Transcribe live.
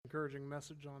encouraging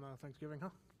message on Thanksgiving, huh?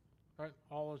 Right?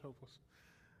 All is hopeless.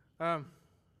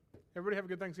 Everybody have a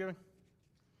good Thanksgiving?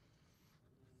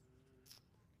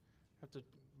 Have to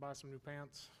buy some new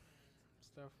pants,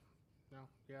 stuff? No?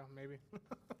 Yeah, maybe.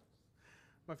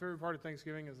 My favorite part of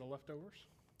Thanksgiving is the leftovers.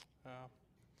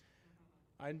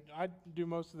 I do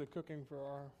most of the cooking for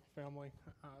our family,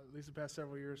 at least the past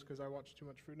several years, because I watch too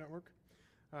much Food Network.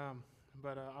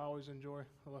 But I always enjoy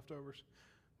the leftovers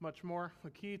much more.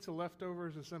 The key to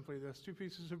leftovers is simply this: 2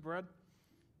 pieces of bread,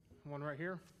 one right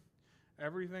here.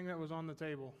 Everything that was on the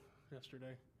table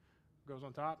yesterday goes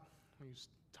on top. You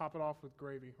top it off with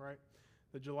gravy, right?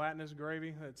 The gelatinous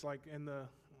gravy that's like in the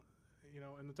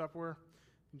Tupperware.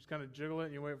 You just kind of jiggle it,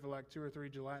 and you wait for like 2 or 3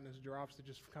 gelatinous drops to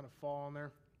just kind of fall on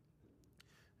there.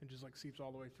 It just like seeps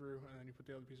all the way through, and then you put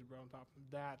the other piece of bread on top.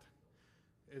 That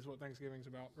is what Thanksgiving's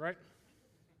about, right?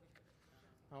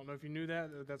 I don't know if you knew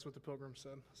that. That's what the Pilgrims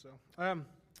said. So,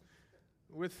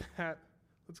 with that,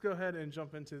 let's go ahead and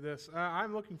jump into this.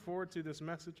 I'm looking forward to this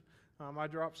message. I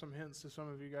dropped some hints to some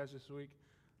of you guys this week.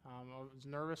 I was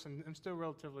nervous, and I'm still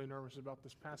relatively nervous about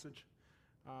this passage.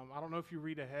 I don't know if you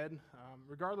read ahead.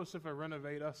 Regardless if a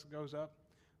Renovate Us goes up,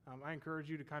 I encourage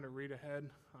you to kind of read ahead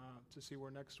to see where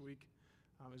next week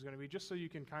is going to be, just so you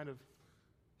can kind of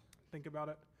think about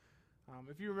it.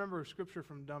 If you remember Scripture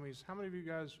from Dummies, how many of you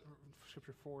guys,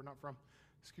 Scripture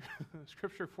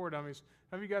for Dummies,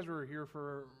 how many of you guys were here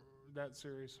for that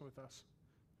series with us?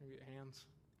 Maybe hands.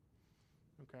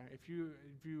 Okay, if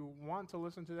you want to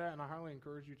listen to that, and I highly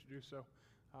encourage you to do so,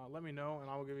 let me know, and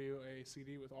I will give you a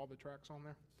CD with all the tracks on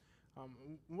there.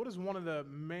 What is one of the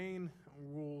main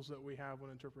rules that we have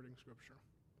when interpreting Scripture?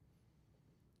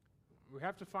 We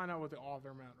have to find out what the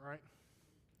author meant, right?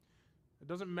 It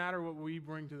doesn't matter what we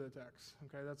bring to the text.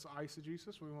 Okay, that's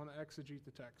eisegesis. We want to exegete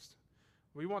the text.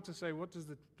 We want to say, what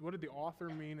did the author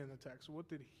mean in the text? What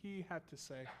did he have to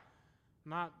say?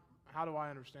 Not, how do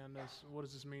I understand this? What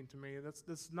does this mean to me?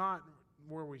 That's not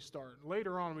where we start.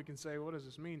 Later on, we can say, what does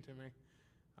this mean to me?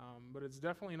 But it's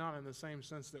definitely not in the same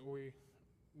sense that we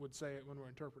would say it when we're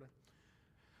interpreting.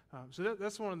 So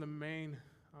that's one of the main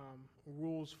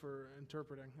rules for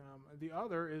interpreting. The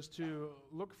other is to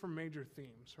look for major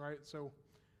themes, right? So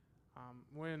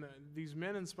when these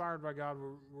men inspired by God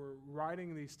were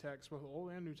writing these texts, both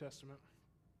Old and New Testament,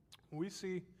 we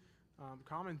see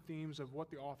common themes of what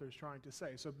the author is trying to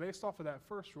say. So based off of that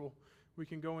first rule, we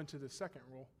can go into the second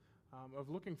rule of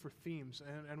looking for themes.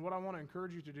 And what I want to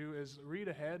encourage you to do is read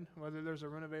ahead, whether there's a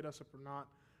Renovate Us Up or not.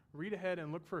 Read ahead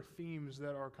and look for themes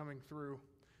that are coming through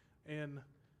in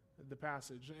the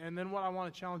passage. And then what I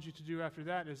want to challenge you to do after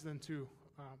that is then to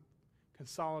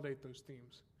consolidate those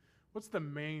themes. What's the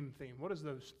main theme? What is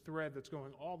the thread that's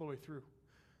going all the way through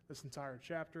this entire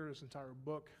chapter, this entire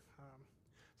book?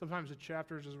 Sometimes the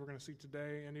chapters, as we're going to see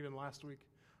today and even last week,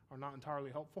 are not entirely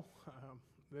helpful.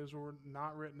 Those were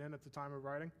not written in at the time of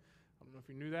writing. I don't know if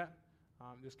you knew that.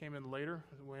 This came in later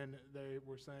when they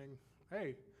were saying,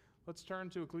 hey, let's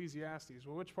turn to Ecclesiastes.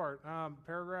 Well, which part?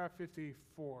 Paragraph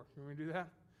 54. Can we do that?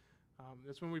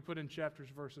 That's when we put in chapters,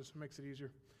 verses. It makes it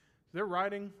easier. They're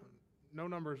writing, no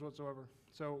numbers whatsoever.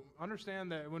 So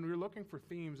understand that when we're looking for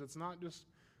themes, it's not just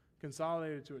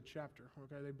consolidated to a chapter.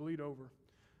 Okay, they bleed over.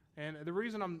 And the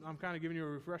reason I'm kind of giving you a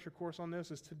refresher course on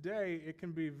this is today it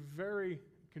can be very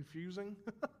confusing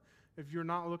if you're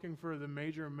not looking for the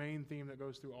major main theme that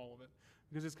goes through all of it.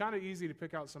 Because it's kind of easy to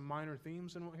pick out some minor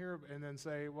themes in here and then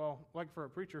say, well, like for a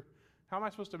preacher, how am I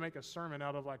supposed to make a sermon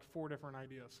out of like 4 different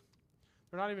ideas?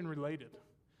 They're not even related.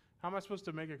 How am I supposed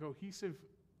to make a cohesive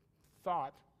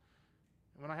thought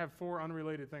when I have 4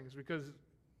 unrelated things? Because,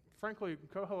 frankly,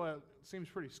 Kohelet seems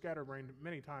pretty scatterbrained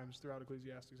many times throughout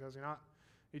Ecclesiastes, has he not?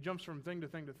 He jumps from thing to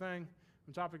thing to thing,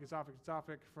 from topic to topic to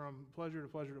topic, from pleasure to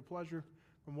pleasure to pleasure,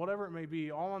 from whatever it may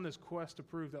be, all on this quest to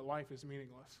prove that life is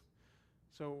meaningless.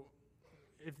 So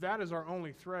if that is our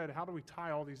only thread, how do we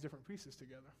tie all these different pieces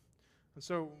together? And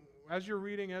so as you're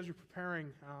reading, as you're preparing,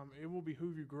 it will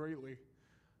behoove you greatly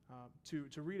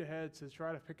to read ahead, to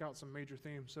try to pick out some major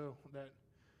themes so that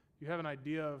you have an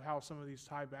idea of how some of these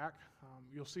tie back.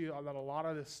 You'll see that a lot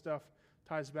of this stuff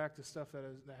ties back to stuff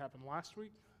that happened last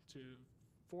week, to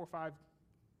 4 or 5,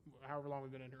 however long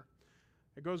we've been in here.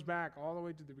 It goes back all the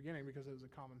way to the beginning because it was a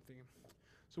common theme.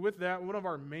 So with that, one of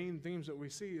our main themes that we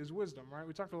see is wisdom, right?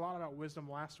 We talked a lot about wisdom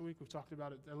last week. We've talked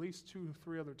about it at least 2 or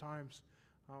 3 other times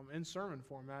in sermon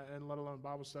format, and let alone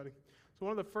Bible study. So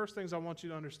one of the first things I want you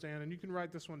to understand, and you can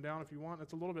write this one down if you want.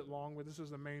 It's a little bit long, but this is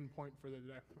the main point for the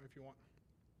day, if you want.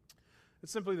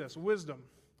 It's simply this: wisdom,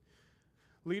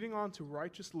 leading on to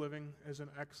righteous living, is an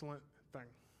excellent thing.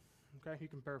 Okay, you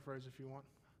can paraphrase if you want.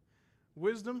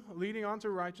 Wisdom, leading on to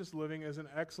righteous living, is an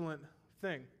excellent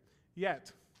thing.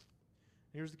 Yet,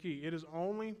 here's the key, it is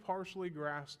only partially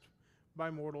grasped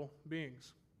by mortal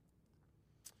beings.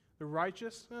 The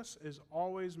righteousness is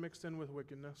always mixed in with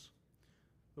wickedness.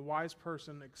 The wise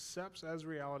person accepts as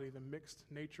reality the mixed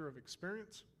nature of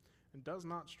experience and does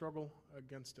not struggle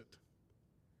against it.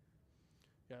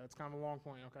 Yeah, that's kind of a long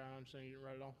point. Okay, I understand you didn't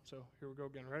write it all. So here we go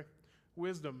again. Ready?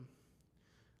 Wisdom,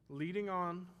 leading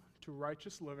on to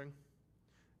righteous living,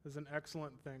 is an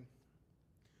excellent thing.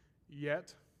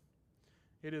 Yet,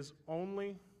 it is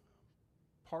only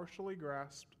partially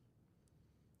grasped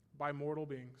by mortal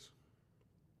beings.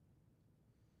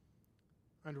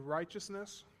 And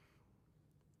righteousness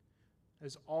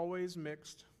is always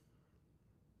mixed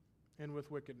in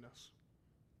with wickedness.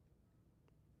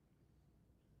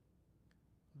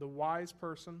 The wise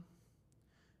person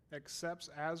accepts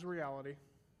as reality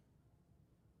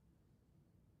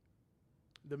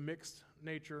the mixed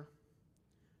nature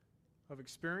of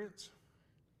experience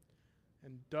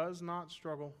and does not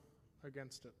struggle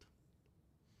against it.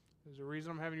 There's a reason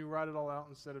I'm having you write it all out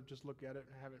instead of just look at it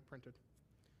and have it printed.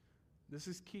 This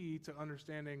is key to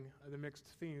understanding the mixed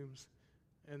themes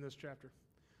in this chapter.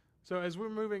 So as we're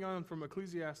moving on from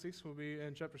Ecclesiastes, we'll be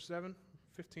in chapter 7,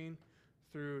 15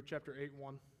 through chapter 8,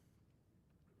 1. You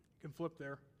can flip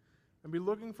there and be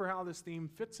looking for how this theme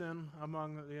fits in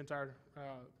among the entire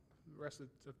rest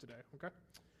of today, okay?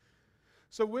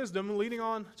 So wisdom, leading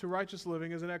on to righteous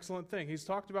living, is an excellent thing. He's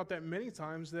talked about that many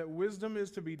times, that wisdom is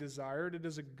to be desired. It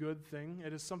is a good thing.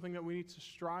 It is something that we need to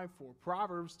strive for.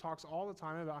 Proverbs talks all the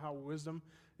time about how wisdom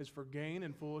is for gain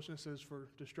and foolishness is for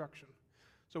destruction.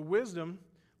 So wisdom,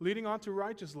 leading on to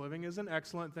righteous living, is an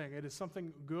excellent thing. It is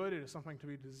something good. It is something to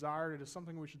be desired. It is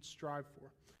something we should strive for.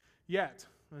 Yet,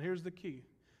 and here's the key,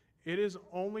 it is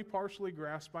only partially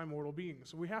grasped by mortal beings.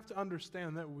 So we have to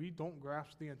understand that we don't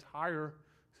grasp the entire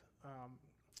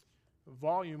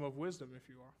volume of wisdom, if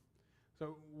you are.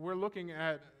 So we're looking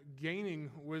at gaining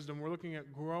wisdom. We're looking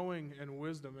at growing in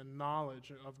wisdom and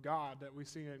knowledge of God that we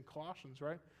see in Colossians,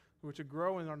 right? We're to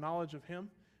grow in our knowledge of Him,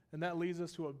 and that leads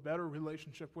us to a better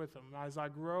relationship with Him. As I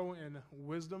grow in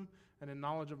wisdom and in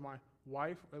knowledge of my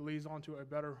wife, it leads on to a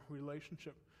better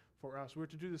relationship for us. We're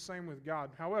to do the same with God.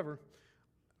 However,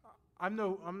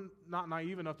 I'm not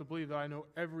naive enough to believe that I know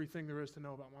everything there is to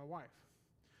know about my wife,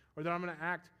 or that I'm going to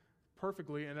act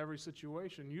perfectly in every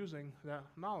situation using that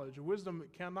knowledge. Wisdom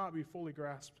cannot be fully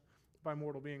grasped by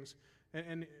mortal beings.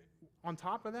 And on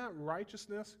top of that,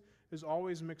 righteousness is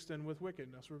always mixed in with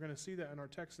wickedness. We're going to see that in our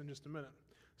text in just a minute.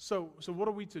 So what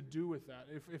are we to do with that?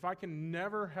 If I can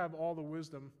never have all the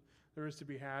wisdom there is to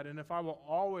be had, and if I will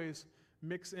always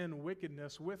mix in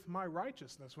wickedness with my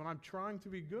righteousness, when I'm trying to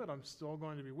be good, I'm still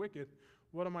going to be wicked,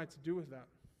 what am I to do with that?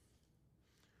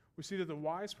 We see that the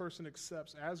wise person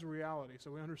accepts as reality. So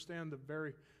we understand the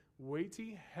very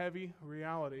weighty, heavy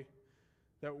reality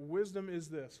that wisdom is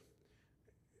this.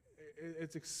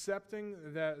 It's accepting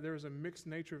that there is a mixed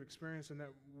nature of experience and that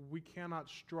we cannot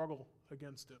struggle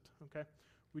against it, okay?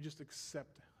 We just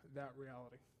accept that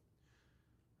reality.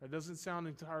 That doesn't sound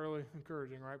entirely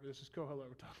encouraging, right? But this is Kohelet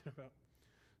we're talking about.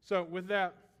 So with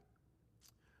that,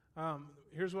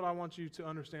 here's what I want you to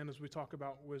understand as we talk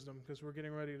about wisdom, because we're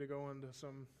getting ready to go into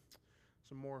some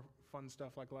more fun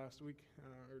stuff like last week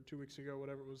or 2 weeks ago,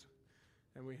 whatever it was,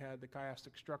 and we had the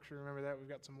chiastic structure. Remember that? We've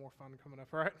got some more fun coming up,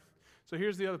 all right? So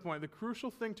here's the other point. The crucial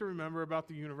thing to remember about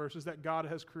the universe is that God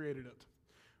has created it.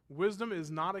 Wisdom is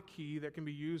not a key that can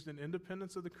be used in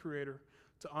independence of the Creator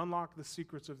to unlock the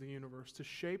secrets of the universe, to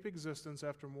shape existence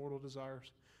after mortal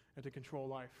desires, and to control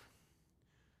life.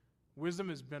 Wisdom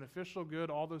is beneficial, good,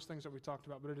 all those things that we talked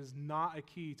about, but it is not a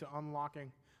key to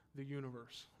unlocking the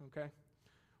universe, okay?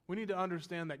 We need to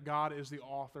understand that God is the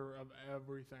author of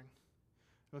everything.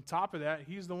 And on top of that,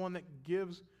 He's the one that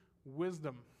gives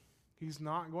wisdom. He's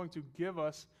not going to give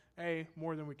us, A,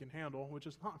 more than we can handle, which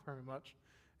is not very much,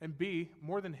 and B,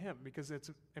 more than Him, because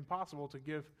it's impossible to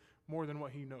give more than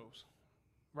what He knows,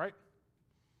 right?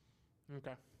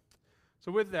 Okay.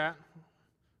 So with that,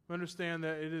 we understand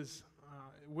that it is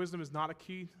wisdom is not a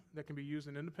key that can be used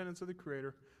in independence of the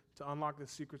Creator to unlock the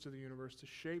secrets of the universe, to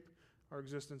shape our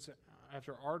existence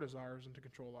after our desires, and to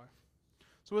control life.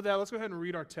 So with that, let's go ahead and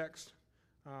read our text.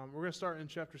 We're going to start in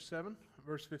chapter 7,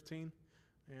 verse 15,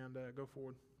 and go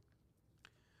forward.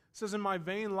 It says, "In my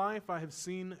vain life I have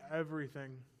seen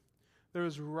everything. There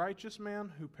is a righteous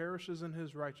man who perishes in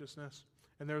his righteousness,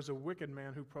 and there is a wicked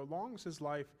man who prolongs his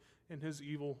life in his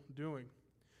evil doing.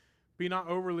 Be not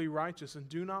overly righteous, and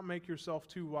do not make yourself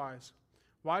too wise.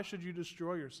 Why should you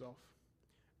destroy yourself?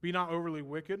 Be not overly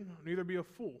wicked, neither be a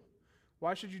fool.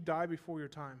 Why should you die before your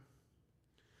time?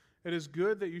 It is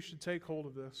good that you should take hold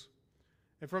of this,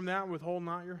 And from that withhold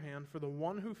not your hand, for the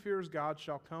one who fears God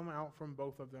shall come out from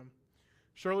both of them.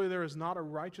 Surely there is not a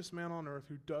righteous man on earth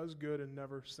who does good and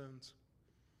never sins.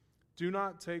 Do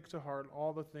not take to heart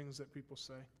all the things that people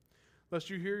say, lest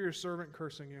you hear your servant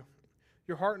cursing you.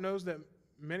 Your heart knows that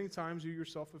many times you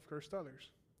yourself have cursed others.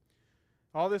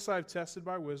 All this I have tested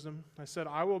by wisdom. I said,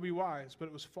 I will be wise, but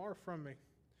it was far from me.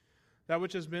 That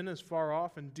which has been is far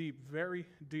off and deep, very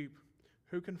deep.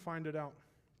 Who can find it out?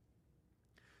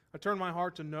 I turned my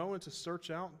heart to know and to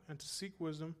search out and to seek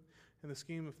wisdom in the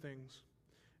scheme of things,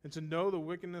 and to know the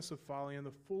wickedness of folly and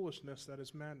the foolishness that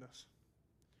is madness.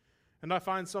 And I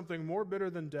find something more bitter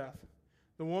than death,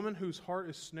 the woman whose heart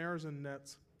is snares and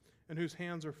nets, and whose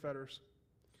hands are fetters.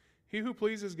 He who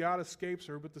pleases God escapes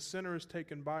her, but the sinner is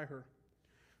taken by her.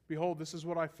 Behold, this is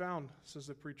what I found, says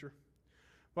the preacher,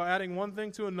 by adding one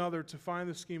thing to another to find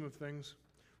the scheme of things,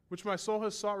 which my soul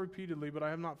has sought repeatedly, but I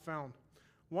have not found.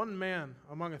 One man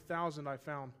among 1,000 I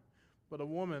found, but a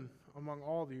woman among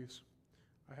all these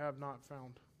I have not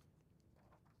found.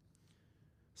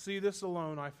 See, this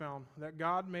alone I found, that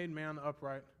God made man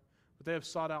upright, but they have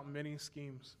sought out many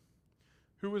schemes.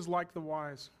 Who is like the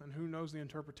wise, and who knows the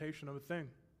interpretation of a thing?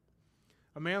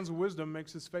 A man's wisdom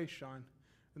makes his face shine,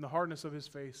 and the hardness of his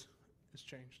face is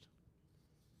changed.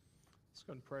 Let's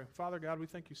go and pray. Father God, we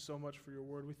thank you so much for your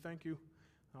word. We thank you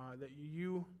that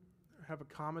you have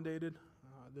accommodated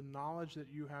the knowledge that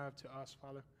you have to us,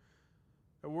 Father,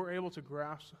 that we're able to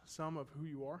grasp some of who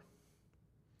you are,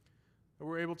 that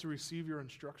we're able to receive your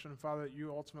instruction, Father, that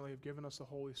you ultimately have given us the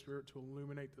Holy Spirit to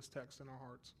illuminate this text in our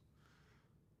hearts.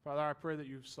 Father, I pray that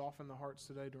you've softened the hearts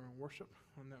today during worship,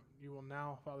 and that you will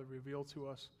now, Father, reveal to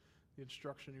us the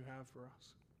instruction you have for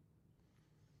us.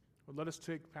 But let us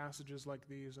take passages like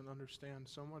these and understand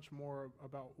so much more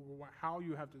about how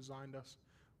you have designed us,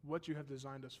 what you have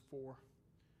designed us for,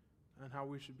 and how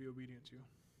we should be obedient to you.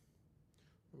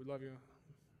 We love you.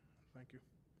 Thank you.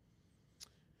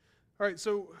 All right,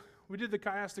 so we did the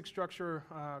chiastic structure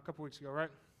a couple weeks ago, right?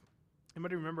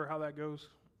 Anybody remember how that goes?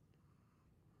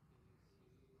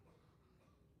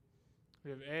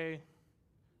 We have A,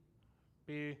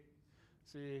 B,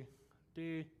 C,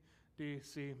 D, D,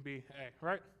 C, B, A,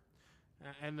 right?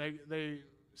 And they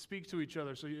speak to each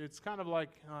other. So it's kind of like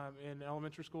in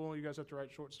elementary school, you guys have to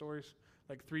write short stories,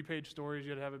 like 3-page stories.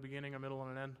 You had to have a beginning, a middle,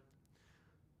 and an end.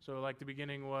 So like the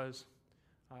beginning was,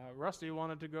 Rusty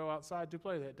wanted to go outside to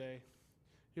play that day.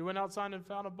 He went outside and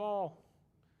found a ball.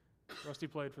 Rusty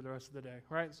played for the rest of the day,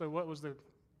 right? So what was the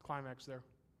climax there?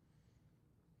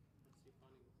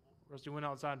 Rusty went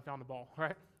outside and found a ball,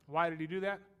 right? Why did he do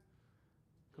that?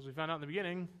 Because we found out in the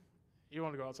beginning he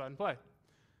wanted to go outside and play.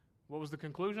 What was the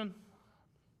conclusion?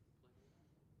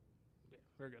 Yeah,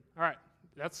 very good. All right,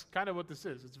 that's kind of what this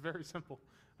is. It's very simple.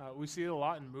 We see it a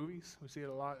lot in movies. We see it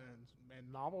a lot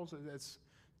in novels. It's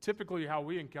typically how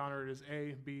we encounter it is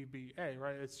A, B, B, A,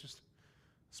 right? It's just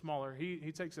smaller.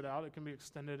 He takes it out. It can be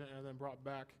extended and then brought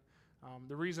back.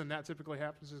 The reason that typically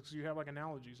happens is because you have like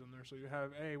analogies in there. So you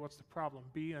have A, what's the problem?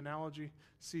 B, analogy.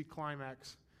 C,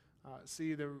 climax.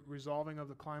 C, the resolving of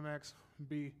the climax.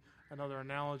 B, another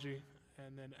analogy.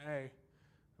 And then A,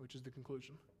 which is the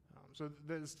conclusion. So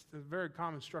there's a very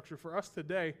common structure. For us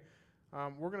today,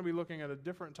 we're going to be looking at a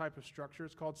different type of structure.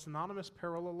 It's called synonymous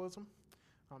parallelism.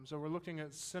 So we're looking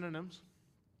at synonyms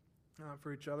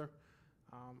for each other.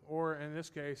 Or in this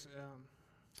case,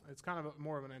 it's kind of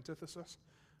more of an antithesis.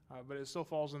 But it still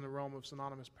falls in the realm of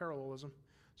synonymous parallelism.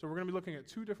 So we're going to be looking at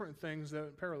two different things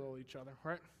that parallel each other,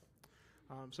 right?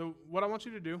 So what I want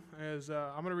you to do is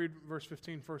I'm going to read verse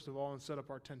 15 first of all and set up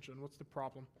our tension. What's the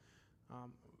problem?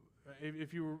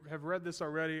 If you have read this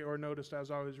already or noticed as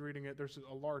I was reading it, there's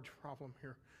a large problem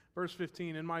here. Verse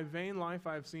 15, in my vain life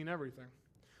I have seen everything.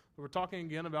 So we're talking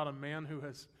again about a man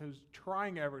who's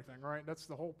trying everything, right? That's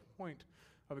the whole point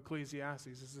of Ecclesiastes,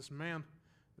 is this man,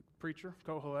 preacher,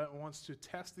 Kohelet, wants to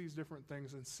test these different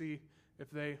things and see if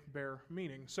they bear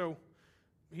meaning. So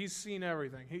he's seen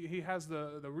everything. He has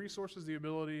the resources, the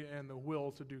ability, and the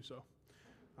will to do so.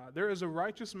 There is a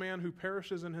righteous man who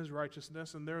perishes in his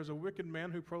righteousness, and there is a wicked man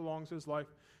who prolongs his life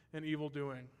in evil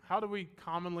doing. How do we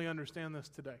commonly understand this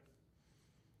today?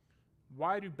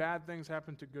 Why do bad things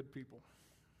happen to good people?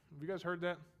 Have you guys heard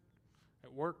that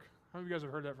at work? How many of you guys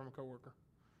have heard that from a coworker?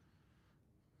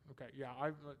 Okay, yeah,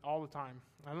 all the time.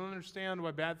 I don't understand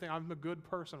why I'm a good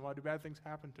person. Why do bad things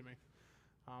happen to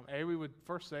me? We would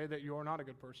first say that you're not a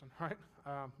good person, right?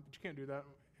 But you can't do that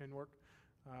in work.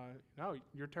 No,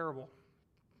 you're terrible.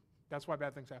 That's why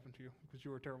bad things happen to you, because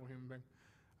you were a terrible human being.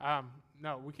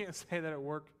 No, we can't say that at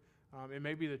work. It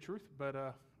may be the truth, but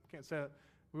we can't say that.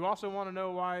 We also want to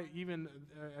know why, even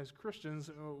as Christians,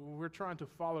 we're trying to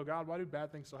follow God. Why do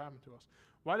bad things still happen to us?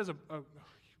 Why does a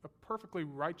perfectly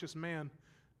righteous man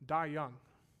die young?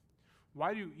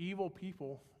 Why do evil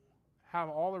people have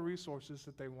all the resources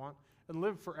that they want and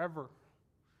live forever?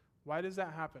 Why does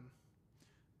that happen?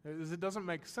 It doesn't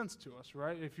make sense to us,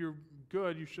 right? If you're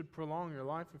good, you should prolong your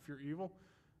life. If you're evil,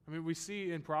 I mean, we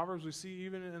see in Proverbs, we see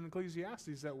even in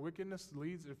Ecclesiastes that wickedness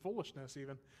leads, and foolishness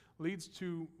even, leads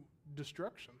to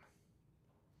destruction.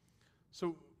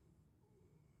 So,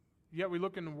 yet we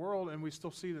look in the world and we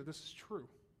still see that this is true.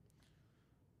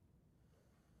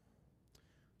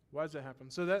 Why does that happen?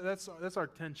 So that's our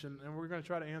tension, and we're going to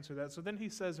try to answer that. So then he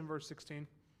says in verse 16,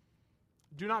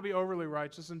 do not be overly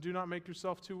righteous and do not make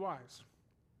yourself too wise.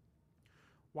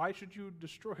 Why should you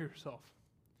destroy yourself?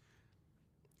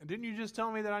 And didn't you just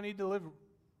tell me that I need to live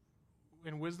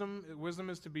in wisdom? Wisdom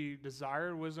is to be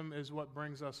desired. Wisdom is what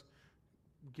brings us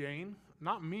gain.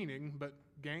 Not meaning, but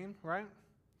gain, right?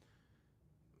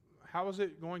 How is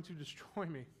it going to destroy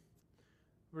me?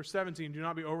 Verse 17, do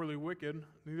not be overly wicked,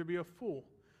 neither be a fool.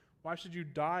 Why should you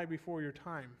die before your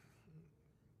time?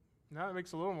 Now that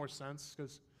makes a little more sense,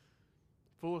 because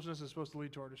foolishness is supposed to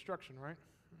lead to our destruction, right?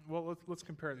 Well, let's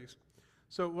compare these.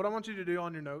 So what I want you to do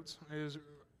on your notes is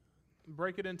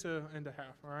break it into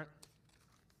half, all right?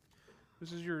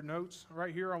 This is your notes.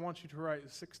 Right here, I want you to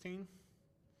write 16.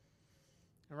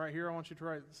 And right here, I want you to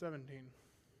write 17.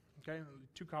 Okay?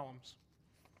 2 columns.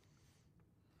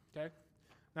 Okay?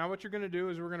 Now what you're going to do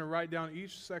is we're going to write down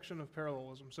each section of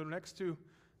parallelism. So next to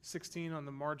 16 on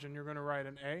the margin, you're going to write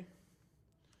an A,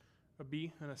 a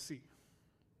B, and a C.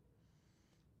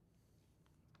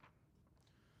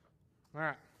 All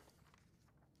right.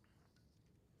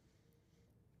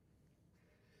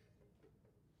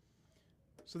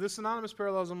 So this synonymous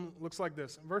parallelism looks like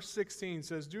this. Verse 16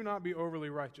 says, do not be overly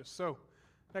righteous. So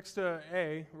next to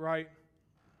A, write,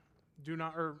 do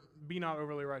not, or be not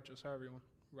overly righteous, however you want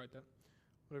to write that.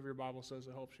 Whatever your Bible says,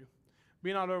 it helps you.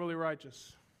 Be not overly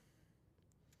righteous.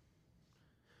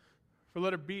 For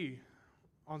letter B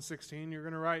on 16, you're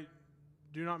going to write,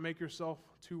 do not make yourself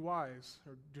too wise,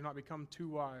 or do not become too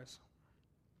wise.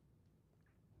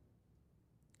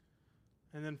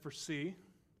 And then for C,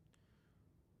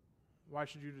 why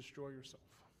should you destroy yourself?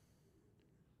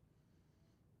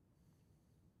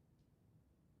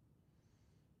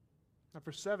 Now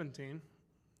for 17,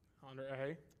 under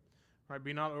A, right,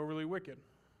 be not overly wicked.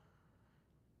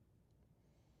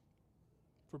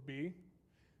 For B,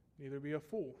 neither be a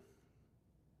fool.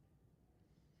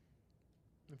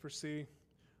 And for C,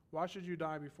 why should you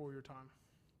die before your time?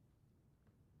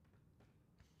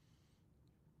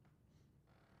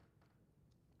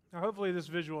 Now, hopefully this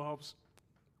visual helps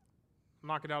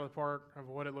knock it out of the park of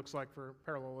what it looks like for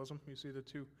parallelism. You see the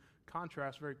two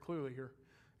contrasts very clearly here.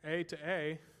 A to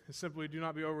A is simply do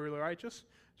not be overly righteous,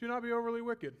 do not be overly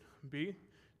wicked. B,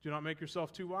 do not make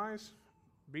yourself too wise.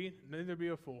 B, neither be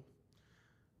a fool.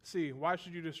 C, why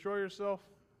should you destroy yourself?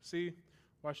 C,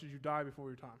 why should you die before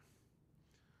your time?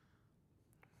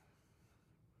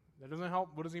 That doesn't help.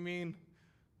 What does he mean?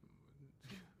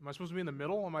 Am I supposed to be in the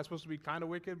middle? Am I supposed to be kind of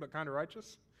wicked but kind of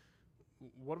righteous?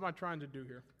 What am I trying to do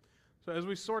here? So as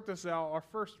we sort this out, our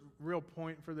first real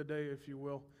point for the day, if you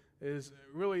will, is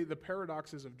really the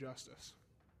paradoxes of justice.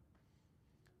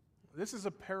 This is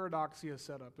a paradoxia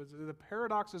setup. It's the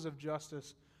paradoxes of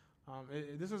justice.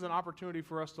 This is an opportunity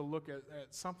for us to look at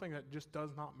something that just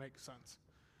does not make sense.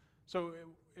 So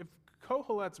if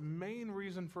Kohelet's main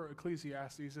reason for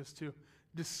Ecclesiastes is to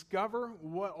discover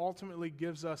what ultimately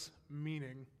gives us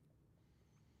meaning,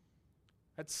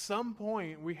 at some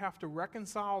point we have to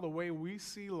reconcile the way we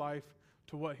see life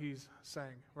to what he's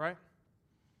saying, right?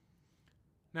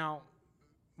 Now,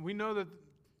 we know that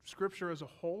Scripture as a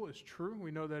whole is true.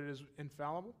 We know that it is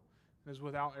infallible and is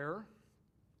without error.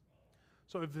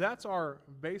 So if that's our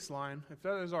baseline, if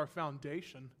that is our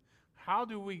foundation, how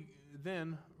do we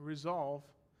then resolve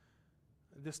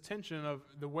this tension of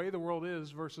the way the world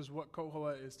is versus what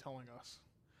Kohelet is telling us?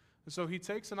 And so he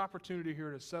takes an opportunity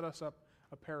here to set us up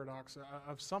a paradox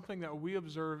of something that we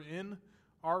observe in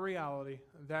our reality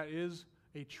that is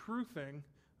a true thing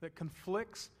that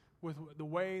conflicts with the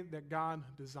way that God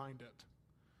designed it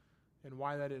and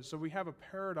why that is. So we have a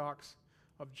paradox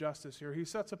of justice here. He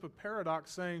sets up a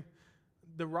paradox saying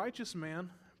the righteous man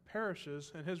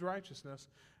perishes in his righteousness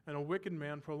and a wicked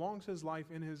man prolongs his life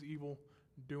in his evil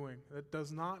doing. That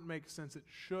does not make sense. It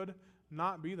should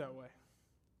not be that way.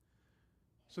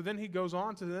 So then he goes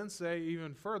on to then say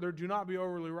even further, do not be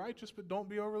overly righteous, but don't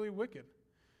be overly wicked.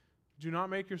 Do not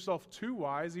make yourself too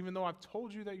wise, even though I've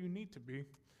told you that you need to be.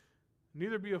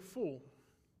 Neither be a fool.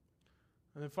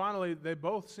 And then finally, they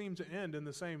both seem to end in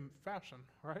the same fashion,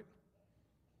 right?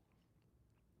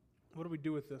 What do we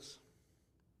do with this?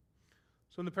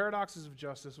 So in the paradoxes of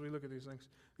justice, we look at these things.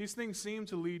 These things seem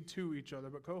to lead to each other,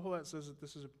 but Kohelet says that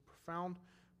this is a profound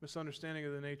misunderstanding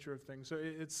of the nature of things. So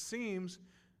it seems,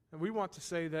 and we want to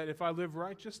say that if I live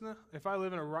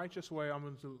in a righteous way, I'm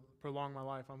going to prolong my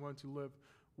life. I'm going to live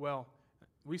well.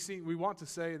 We want to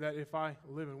say that if I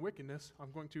live in wickedness,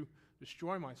 I'm going to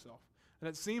destroy myself. And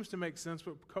it seems to make sense,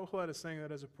 but Kohelet is saying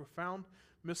that as a profound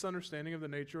misunderstanding of the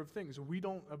nature of things. We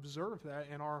don't observe that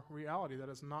in our reality. That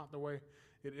is not the way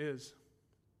it is.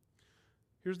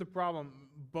 Here's the problem.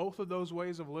 Both of those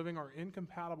ways of living are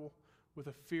incompatible with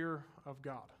a fear of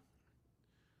God.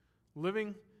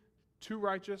 Living too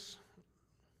righteous,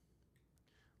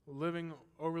 living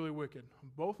overly wicked.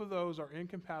 Both of those are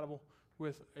incompatible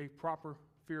with a proper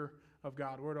fear of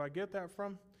God. Where do I get that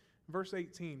from? Verse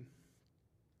 18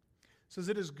 says,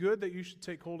 "It is good that you should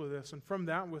take hold of this, and from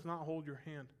that withhold hold your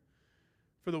hand.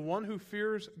 For the one who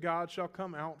fears God shall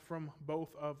come out from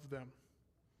both of them."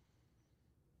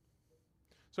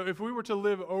 So if we were to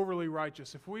live overly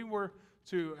righteous, if we were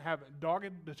to have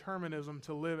dogged determinism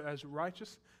to live as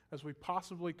righteous as we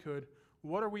possibly could,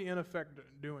 what are we in effect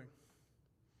doing?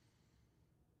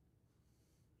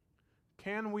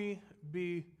 Can we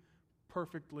be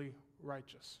perfectly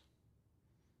righteous?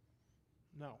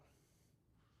 No.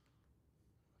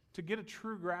 To get a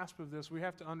true grasp of this, we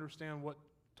have to understand what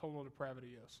total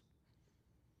depravity is.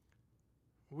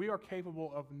 We are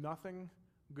capable of nothing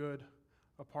good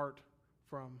apart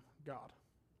from God.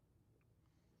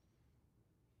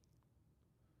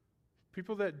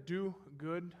 People that do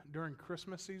good during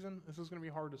Christmas season, this is going to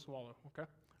be hard to swallow, okay?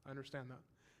 I understand that.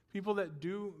 People that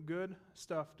do good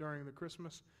stuff during the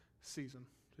Christmas season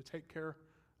to take care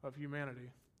of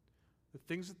humanity, the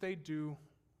things that they do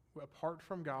apart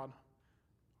from God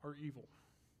are evil.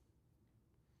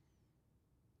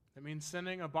 It means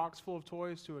sending a box full of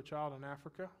toys to a child in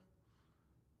Africa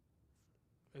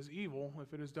is evil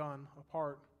if it is done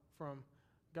apart from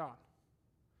God.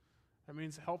 That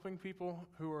means helping people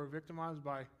who are victimized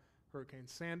by Hurricane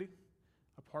Sandy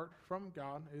apart from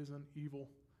God is an evil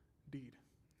deed.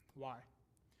 Why?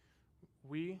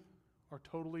 We are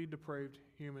totally depraved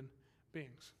human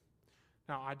beings.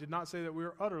 Now, I did not say that we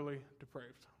are utterly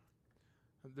depraved.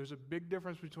 There's a big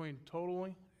difference between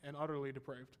totally and utterly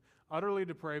depraved. Utterly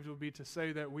depraved would be to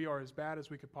say that we are as bad as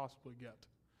we could possibly get.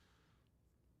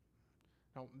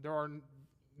 Now, there are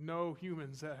no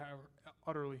humans that are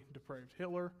utterly depraved.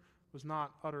 Hitler was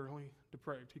not utterly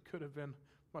depraved. He could have been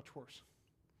much worse.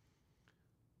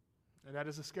 And that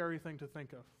is a scary thing to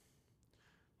think of.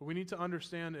 But we need to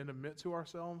understand and admit to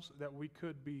ourselves that we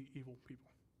could be evil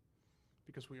people,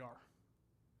 because we are.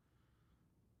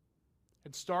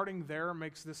 And starting there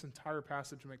makes this entire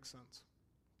passage make sense.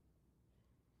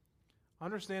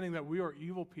 Understanding that we are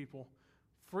evil people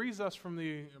frees us from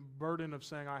the burden of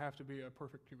saying, I have to be a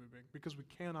perfect human being, because we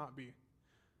cannot be.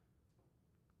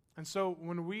 And so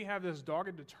when we have this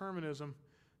dogged determinism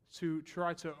to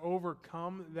try to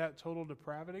overcome that total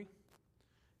depravity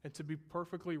and to be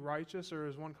perfectly righteous, or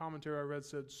as one commentary I read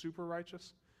said, super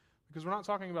righteous, because we're not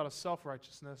talking about a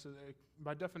self-righteousness. It,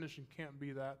 by definition, can't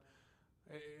be that.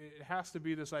 It has to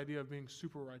be this idea of being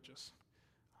super righteous,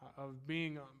 of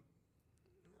being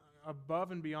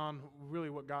above and beyond really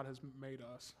what God has made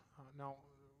us. Now,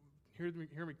 hear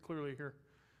me clearly here.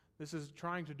 This is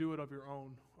trying to do it of your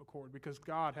own accord, because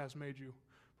God has made you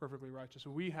perfectly righteous.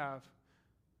 We have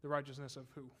the righteousness of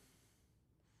who?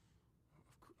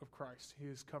 Of Christ. He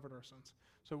has covered our sins.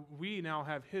 So we now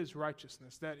have His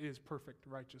righteousness. That is perfect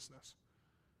righteousness.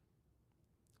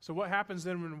 So what happens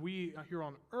then when we here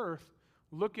on earth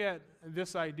look at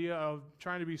this idea of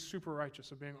trying to be super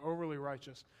righteous, of being overly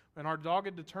righteous, and our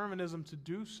dogged determinism to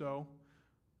do so,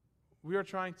 we are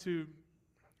trying to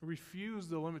refuse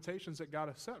the limitations that God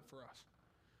has set for us.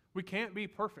 We can't be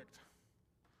perfect.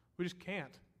 We just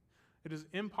can't. It is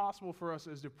impossible for us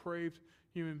as depraved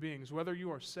human beings, whether you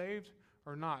are saved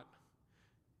or not.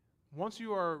 Once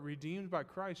you are redeemed by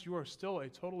Christ, you are still a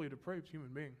totally depraved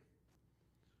human being.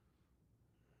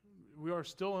 We are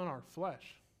still in our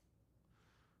flesh.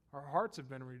 Our hearts have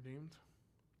been redeemed,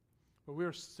 but we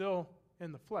are still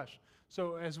in the flesh.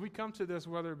 So as we come to this,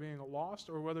 whether being lost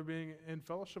or whether being in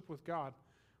fellowship with God,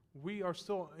 we are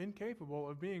still incapable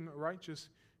of being righteous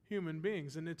human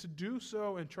beings. And to do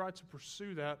so and try to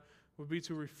pursue that would be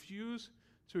to refuse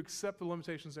to accept the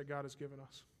limitations that God has given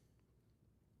us.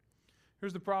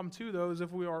 Here's the problem too, though, is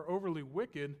if we are overly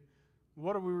wicked,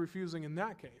 what are we refusing in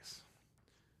that case?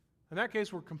 In that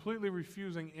case, we're completely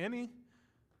refusing any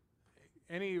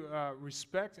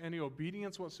respect, any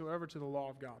obedience whatsoever to the law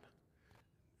of God.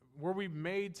 Were we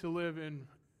made to live in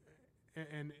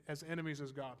as enemies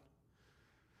as God?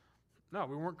 No,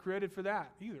 we weren't created for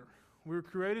that either. We were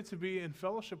created to be in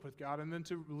fellowship with God, and then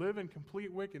to live in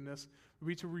complete wickedness would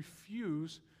be to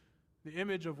refuse the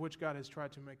image of which God has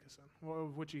tried to make us in, or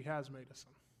of which he has made us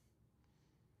in.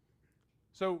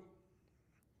 So,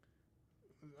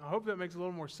 I hope that makes a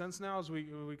little more sense now as we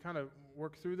kind of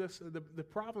work through this. The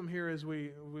problem here as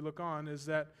we look on is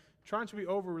that trying to be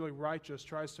overly righteous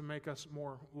tries to make us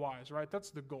more wise, right? That's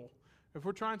the goal. If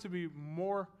we're trying to be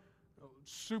more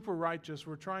super righteous,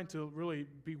 we're trying to really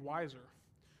be wiser.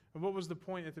 And what was the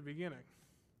point at the beginning?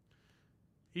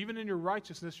 Even in your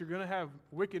righteousness, you're going to have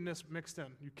wickedness mixed in.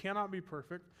 You cannot be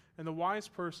perfect, and the wise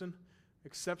person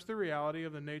accepts the reality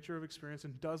of the nature of experience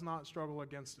and does not struggle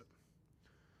against it.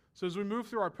 So as we move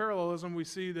through our parallelism, we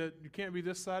see that you can't be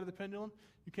this side of the pendulum,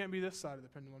 you can't be this side of the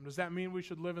pendulum. Does that mean we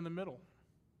should live in the middle?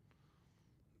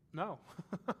 No.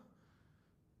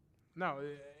 No.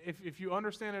 If you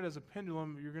understand it as a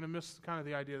pendulum, you're going to miss kind of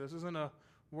the idea. This isn't a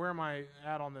where am I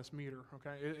at on this meter,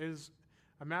 okay? It is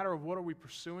a matter of what are we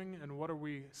pursuing and what are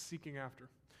we seeking after.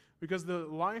 Because the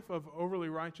life of overly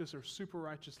righteous or super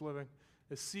righteous living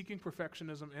is seeking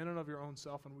perfectionism in and of your own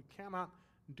self, and we cannot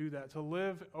do that. To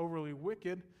live overly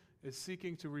wicked is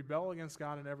seeking to rebel against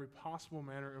God in every possible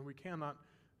manner, and we cannot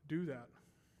do that.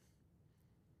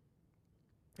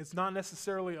 It's not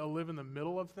necessarily a live in the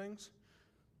middle of things,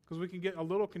 because we can get a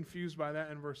little confused by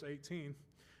that in verse 18.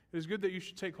 It is good that you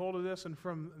should take hold of this, and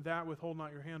from that withhold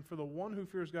not your hand. For the one who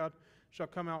fears God shall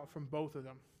come out from both of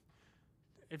them.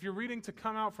 If you're reading to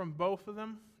come out from both of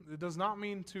them, it does not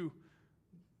mean to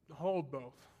hold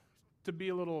both, to be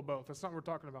a little of both. That's not what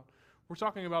we're talking about. We're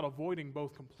talking about avoiding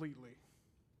both completely.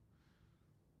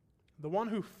 The one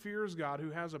who fears God,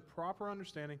 who has a proper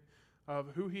understanding of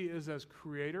who he is as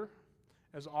creator,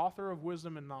 as author of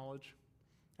wisdom and knowledge,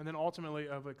 and then ultimately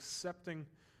of accepting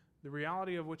the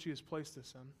reality of which he has placed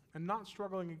us in, and not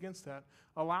struggling against that,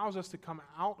 allows us to come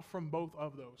out from both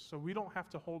of those. So we don't have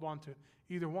to hold on to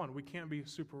either one. We can't be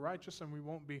super righteous, and we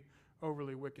won't be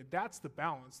overly wicked. That's the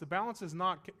balance. The balance is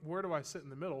not where do I sit in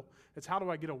the middle. It's how do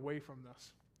I get away from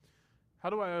this? How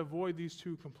do I avoid these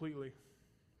two completely?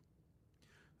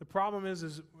 The problem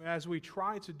is as we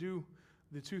try to do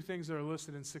the two things that are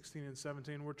listed in 16 and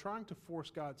 17, we're trying to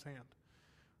force God's hand.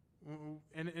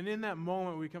 And in that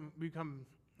moment, we become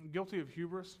guilty of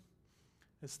hubris.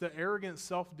 It's the arrogant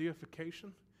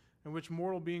self-deification in which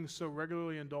mortal beings so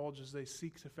regularly indulge as they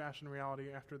seek to fashion reality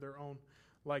after their own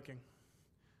liking.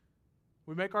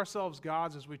 We make ourselves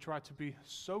gods as we try to be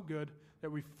so good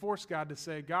that we force God to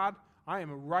say, God, I am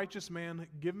a righteous man.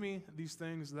 Give me these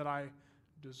things that I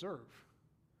deserve.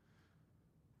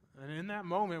 And in that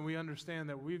moment, we understand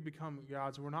that we've become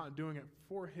gods. We're not doing it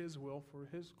for his will, for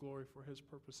his glory, for his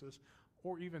purposes,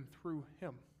 or even through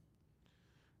him.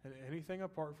 And anything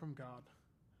apart from God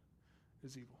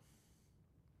is evil.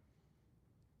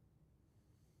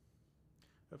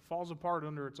 It falls apart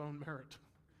under its own merit.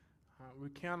 We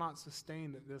cannot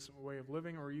sustain this way of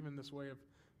living or even this way of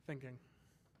thinking.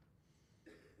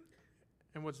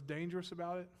 And what's dangerous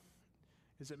about it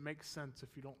is it makes sense if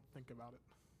you don't think about it.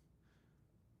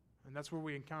 And that's where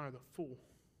we encounter the fool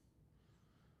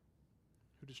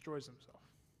who destroys himself.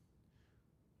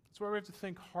 That's why we have to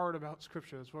think hard about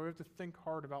Scripture. That's why we have to think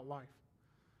hard about life.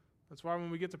 That's why when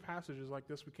we get to passages like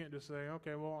this, we can't just say,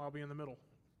 okay, well, I'll be in the middle.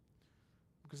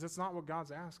 Because that's not what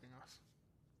God's asking us.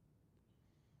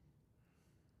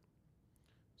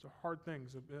 These are hard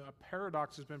things. A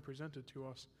paradox has been presented to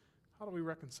us. How do we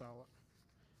reconcile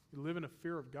it? We live in a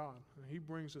fear of God, and he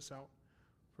brings us out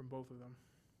from both of them.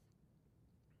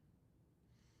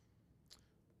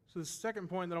 So the second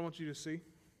point that I want you to see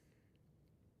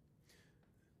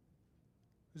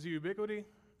is the ubiquity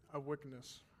of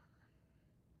wickedness.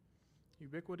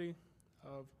 Ubiquity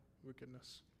of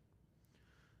wickedness.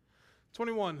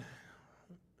 21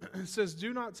 it says,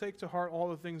 do not take to heart all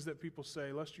the things that people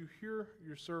say, lest you hear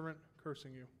your servant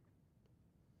cursing you.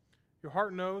 Your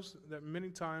heart knows that many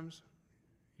times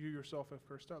you yourself have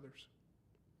cursed others.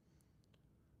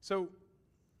 So,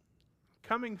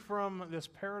 coming from this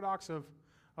paradox of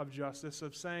justice,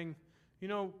 of saying, you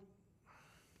know,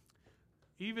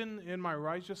 even in my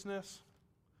righteousness,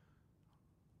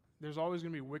 there's always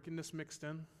going to be wickedness mixed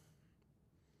in.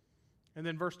 And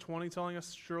then verse 20 telling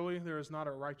us, surely there is not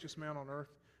a righteous man on earth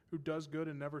who does good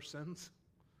and never sins.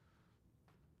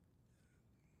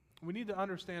 We need to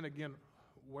understand again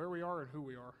where we are and who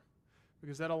we are,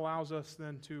 because that allows us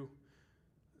then to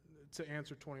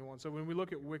answer 21. So when we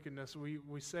look at wickedness, we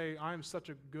say, I am such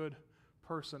a good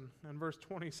person. And verse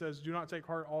 20 says, do not take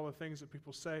heart all the things that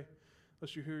people say,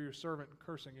 lest you hear your servant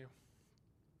cursing you.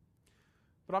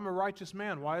 But I'm a righteous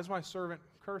man. Why is my servant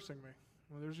cursing me?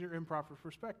 Well, there's your improper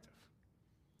perspective.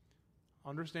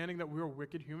 understanding that we are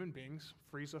wicked human beings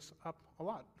frees us up a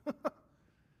lot.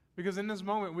 Because in this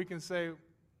moment we can say,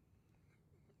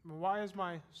 why is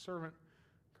my servant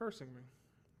cursing me?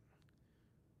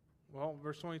 Well,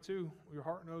 verse 22, your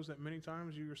heart knows that many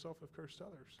times you yourself have cursed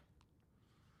others.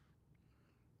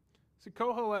 See,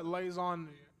 Kohelet lays on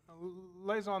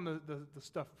the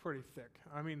stuff pretty thick.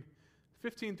 I mean,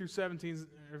 15 through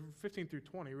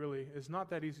 20 really is not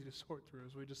that easy to sort through,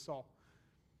 as we just saw.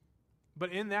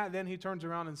 But in that, then he turns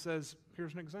around and says,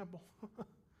 here's an example.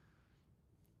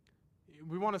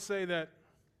 We want to say that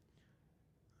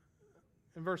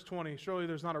in verse 20, surely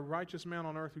there's not a righteous man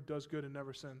on earth who does good and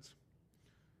never sins.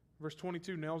 Verse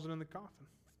 22 nails it in the coffin.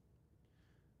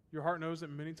 Your heart knows that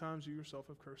many times you yourself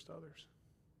have cursed others.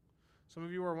 Some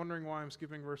of you are wondering why I'm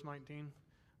skipping verse 19.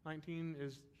 19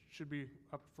 should be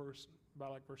up first,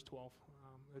 about like verse 12.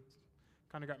 It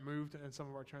kind of got moved in some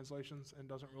of our translations and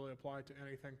doesn't really apply to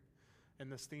anything in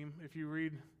this theme. If you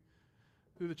read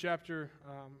through the chapter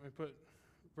and put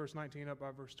verse 19 up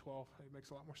by verse 12, it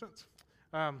makes a lot more sense.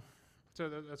 So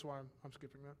that's why I'm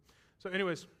skipping that. So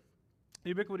anyways, the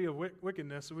ubiquity of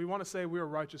wickedness. We want to say we are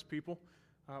righteous people.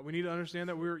 We need to understand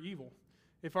that we are evil.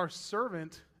 If our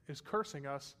servant is cursing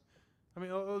us, I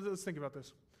mean, let's think about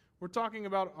this. We're talking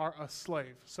about a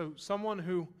slave. So someone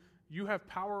who you have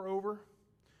power over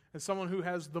and someone who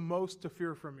has the most to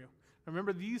fear from you. Now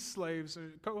remember, these slaves,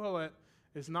 Kohelet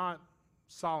is not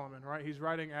Solomon, right? He's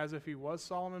writing as if he was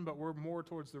Solomon, but we're more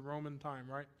towards the Roman time,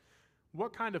 right?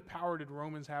 What kind of power did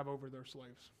Romans have over their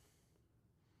slaves?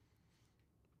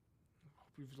 I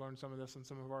hope you've learned some of this in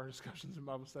some of our discussions in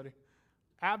Bible study.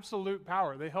 Absolute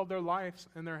power. They held their lives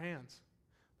in their hands.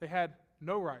 They had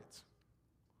no rights.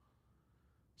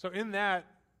 So in that,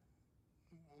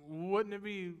 wouldn't it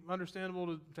be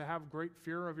understandable to have great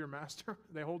fear of your master?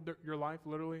 They hold your life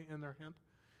literally in their hand.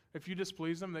 If you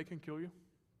displease them, they can kill you.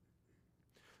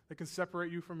 They can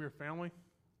separate you from your family.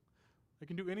 They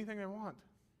can do anything they want.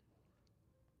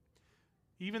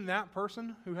 Even that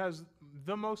person who has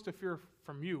the most to fear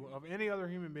from you of any other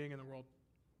human being in the world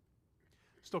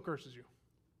still curses you.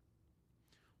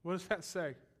 What does that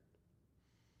say?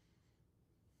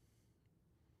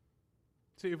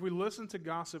 See, if we listen to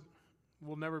gossip,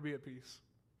 we'll never be at peace.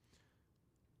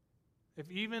 If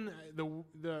even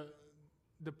the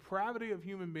depravity of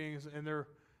human beings in their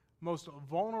most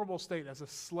vulnerable state as a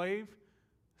slave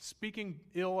speaking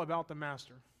ill about the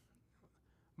master,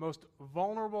 most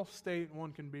vulnerable state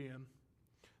one can be in,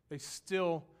 they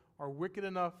still are wicked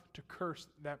enough to curse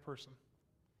that person.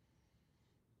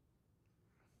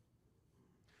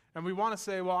 And we want to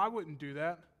say, well, I wouldn't do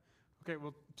that. Okay,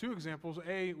 well, two examples.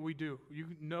 A, we do. You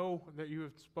know that you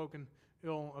have spoken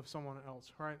ill of someone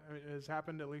else, right? I mean, it has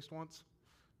happened at least once?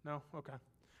 No? Okay.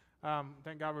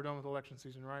 Thank God we're done with election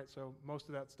season, right? So most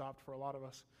of that stopped for a lot of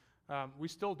us. We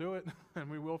still do it, and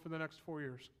we will for the next 4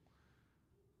 years.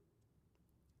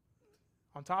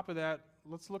 On top of that,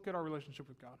 let's look at our relationship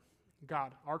with God.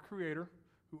 God, our Creator,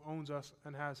 who owns us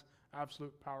and has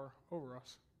absolute power over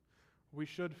us. We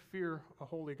should fear a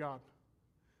holy God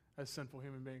as sinful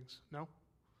human beings. No?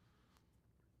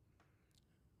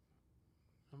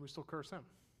 And we still curse Him.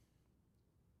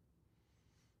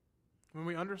 When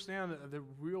we understand the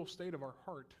real state of our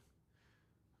heart,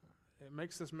 it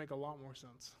makes this make a lot more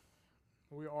sense.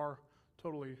 We are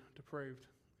totally depraved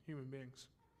human beings.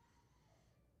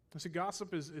 See,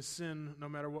 gossip is sin no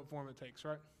matter what form it takes,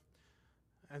 right?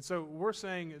 And so we're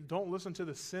saying don't listen to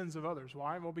the sins of others.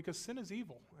 Why? Well, because sin is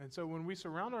evil. And so when we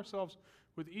surround ourselves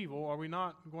with evil, are we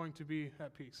not going to be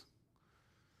at peace?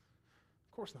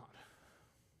 Of course not.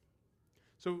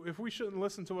 So if we shouldn't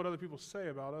listen to what other people say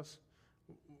about us,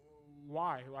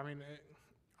 why? I mean,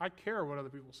 I care what other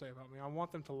people say about me. I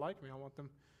want them to like me. I want them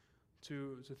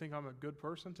to think I'm a good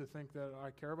person, to think that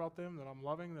I care about them, that I'm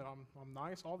loving, that I'm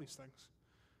nice, all these things.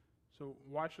 So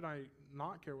why should I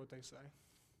not care what they say?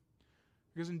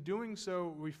 Because in doing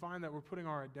so, we find that we're putting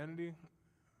our identity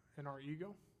in our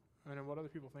ego and in what other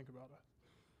people think about us.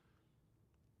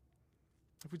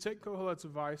 If we take Kohelet's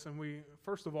advice and we,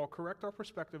 first of all, correct our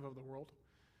perspective of the world,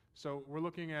 so we're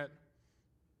looking at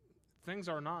things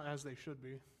are not as they should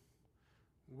be.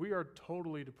 We are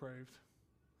totally depraved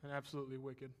and absolutely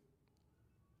wicked.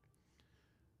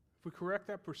 If we correct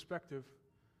that perspective,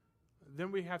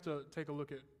 then we have to take a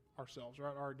look at ourselves,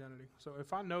 right? Our identity. So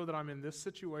if I know that I'm in this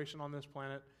situation on this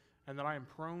planet and that I am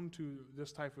prone to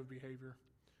this type of behavior,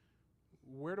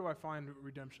 where do I find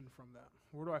redemption from that?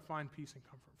 Where do I find peace and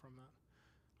comfort from that?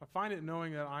 I find it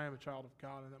knowing that I am a child of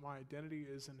God and that my identity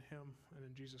is in Him and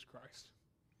in Jesus Christ.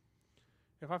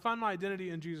 If I find my identity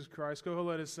in Jesus Christ,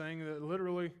 Kohelet is saying that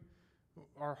literally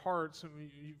our hearts,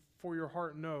 for your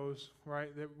heart knows,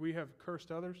 right, that we have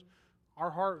cursed others. Our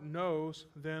heart knows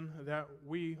then that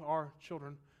we are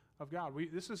children of God.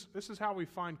 This is how we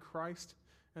find Christ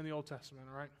in the Old Testament,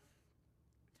 all right?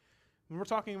 When we're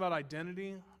talking about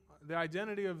identity, the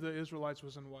identity of the Israelites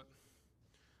was in what?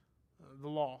 The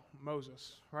law,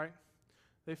 Moses, right?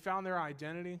 They found their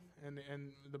identity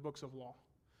in the books of law.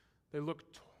 They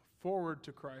looked forward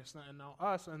to Christ. And now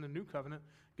us in the new covenant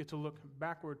get to look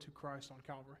backward to Christ on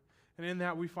Calvary. And in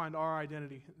that we find our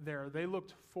identity there. They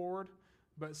looked forward,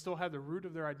 but still had the root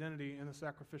of their identity in the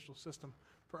sacrificial system.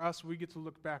 For us, we get to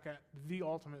look back at the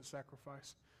ultimate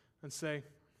sacrifice and say,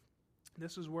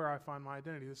 this is where I find my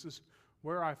identity. This is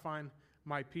where I find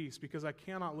my peace, because I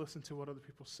cannot listen to what other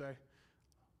people say.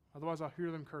 Otherwise, I'll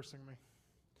hear them cursing me.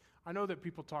 I know that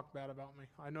people talk bad about me.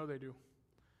 I know they do.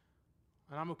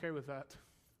 And I'm okay with that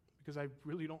because I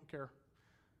really don't care.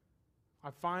 I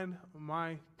find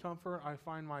my comfort, I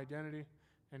find my identity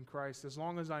in Christ. As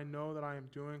long as I know that I am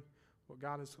doing what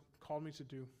God has called me to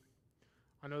do,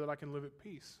 I know that I can live at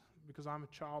peace because I'm a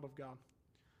child of God.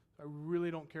 I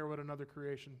really don't care what another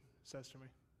creation says to me.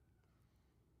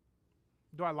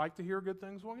 Do I like to hear good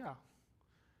things? Well, yeah.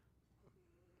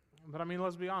 But I mean,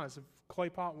 let's be honest. If Clay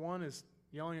Pot 1 is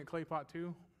yelling at Clay Pot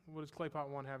 2, what does Clay Pot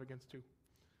 1 have against 2?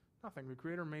 Nothing. The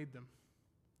Creator made them.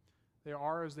 They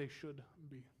are as they should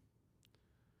be.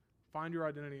 Find your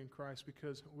identity in Christ,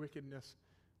 because wickedness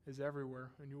is everywhere,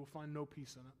 and you will find no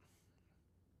peace in it.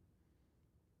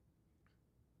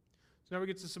 So now we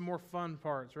get to some more fun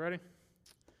parts. Ready?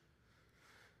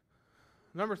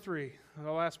 Number 3,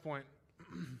 the last point.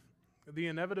 The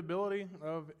inevitability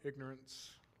of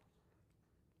ignorance.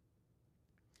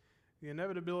 The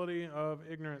inevitability of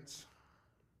ignorance.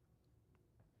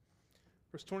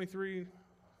 Verse 23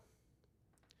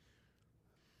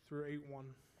 through 8:1.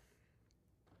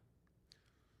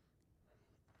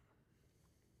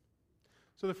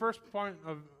 So the first point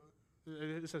of,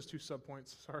 this has 2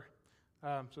 subpoints, sorry.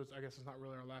 So I guess it's not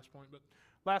really our last point, but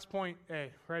last point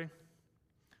A, ready?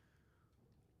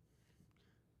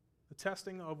 The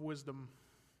testing of wisdom.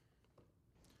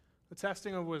 The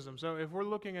testing of wisdom. So if we're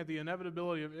looking at the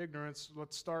inevitability of ignorance,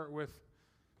 let's start with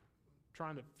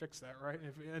trying to fix that, right?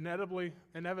 If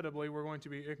inevitably we're going to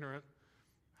be ignorant,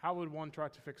 how would one try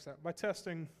to fix that? By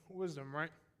testing wisdom,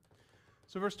 right?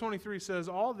 So verse 23 says,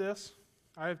 all this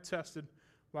I have tested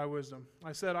by wisdom.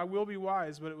 I said, I will be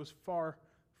wise, but it was far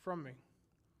from me.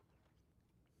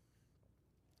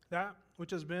 That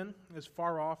which has been is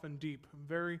far off and deep,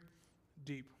 very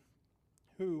deep.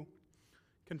 Who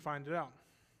can find it out?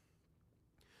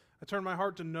 I turned my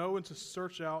heart to know and to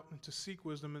search out and to seek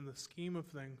wisdom in the scheme of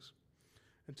things,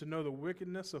 and to know the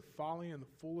wickedness of folly and the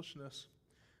foolishness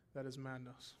that is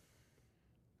madness.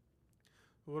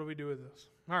 What do we do with this?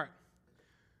 All right.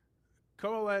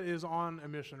 Kohelet is on a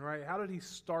mission, right? How did he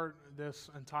start this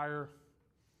entire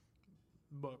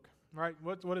book, right?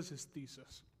 What is his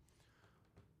thesis?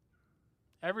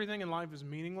 Everything in life is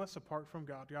meaningless apart from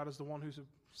God. God is the one who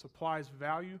supplies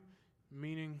value,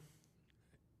 meaning,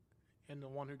 and the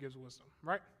one who gives wisdom,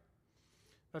 right?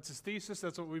 That's his thesis.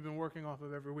 That's what we've been working off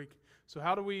of every week. So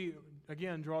how do we,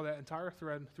 again, draw that entire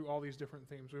thread through all these different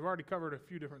themes? We've already covered a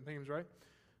few different themes, right?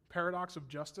 Paradox of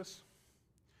justice,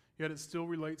 yet it still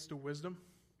relates to wisdom,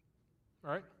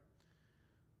 right?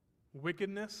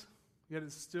 Wickedness, yet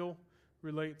it still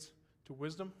relates to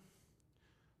wisdom.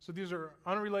 So these are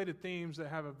unrelated themes that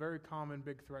have a very common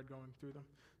big thread going through them.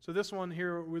 So this one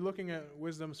here, we're looking at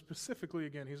wisdom specifically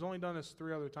again. He's only done this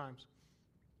 3 other times.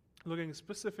 Looking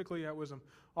specifically at wisdom.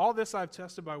 All this I've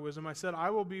tested by wisdom. I said,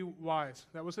 I will be wise.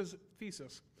 That was his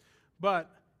thesis. But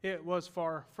it was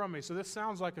far from me. So this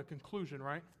sounds like a conclusion,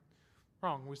 right?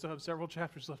 Wrong. We still have several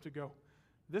chapters left to go.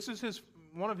 This is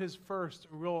one of his first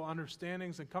real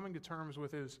understandings and coming to terms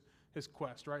with his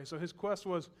quest, right? So his quest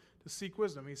was to seek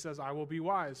wisdom. He says, I will be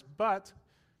wise. But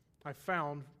I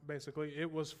found, basically,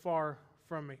 it was far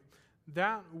from me.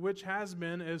 That which has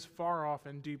been is far off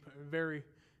and deep, very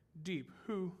deep.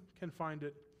 Who can find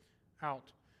it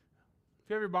out? If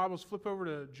you have your Bibles, flip over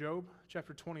to Job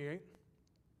chapter 28.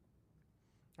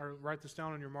 Or write this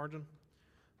down on your margin.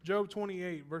 Job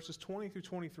 28, verses 20 through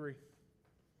 23.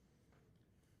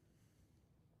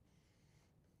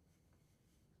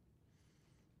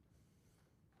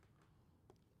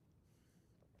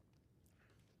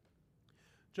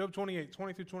 Job 28,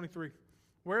 20 through 23.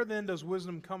 Where then does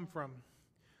wisdom come from?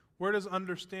 Where does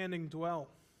understanding dwell?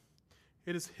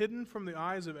 It is hidden from the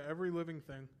eyes of every living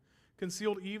thing,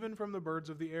 concealed even from the birds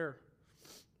of the air.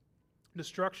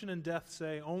 Destruction and death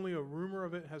say, only a rumor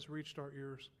of it has reached our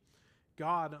ears.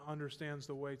 God understands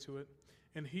the way to it,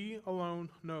 and he alone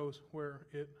knows where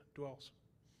it dwells.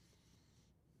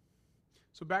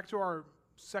 So back to our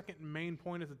second main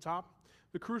point at the top.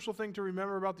 The crucial thing to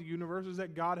remember about the universe is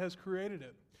that God has created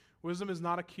it. Wisdom is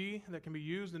not a key that can be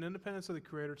used in independence of the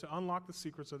Creator to unlock the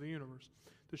secrets of the universe,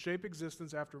 to shape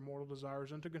existence after mortal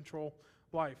desires, and to control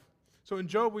life. So in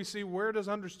Job, we see, where does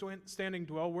understanding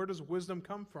dwell? Where does wisdom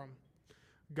come from?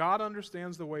 God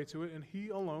understands the way to it, and he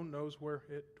alone knows where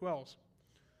it dwells.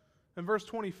 In verse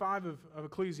 25 of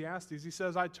Ecclesiastes, he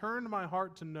says, I turned my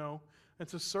heart to know and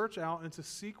to search out and to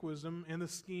seek wisdom in the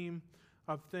scheme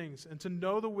of things, and to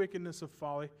know the wickedness of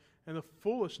folly and the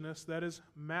foolishness that is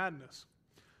madness.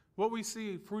 What we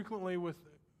see frequently with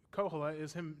Kohelet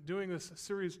is him doing this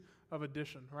series of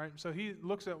addition, right? So he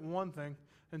looks at one thing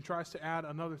and tries to add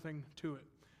another thing to it,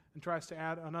 and tries to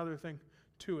add another thing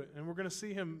to it. And we're going to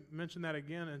see him mention that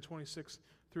again in 26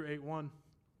 through 8:1.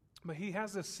 But he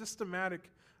has this systematic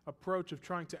approach of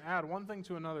trying to add one thing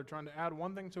to another, trying to add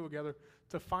one thing together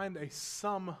to find a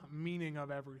sum meaning of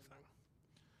everything.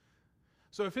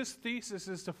 So if his thesis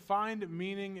is to find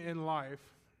meaning in life,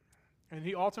 and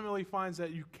he ultimately finds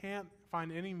that you can't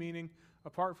find any meaning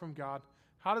apart from God,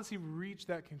 how does he reach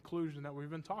that conclusion that we've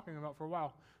been talking about for a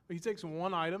while? He takes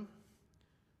one item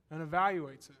and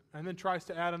evaluates it, and then tries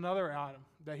to add another item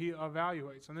that he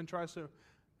evaluates, and then tries to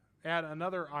add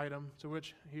another item to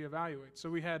which he evaluates. So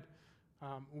we had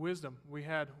wisdom, we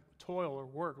had toil or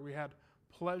work, we had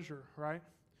pleasure, right?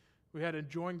 We had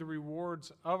enjoying the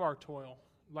rewards of our toil,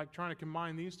 like trying to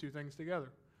combine these two things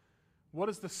together. What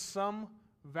is the sum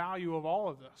value of all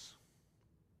of this?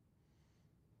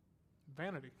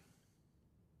 Vanity.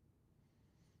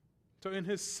 So in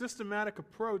his systematic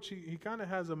approach, he kind of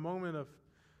has a moment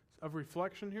of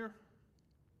reflection here.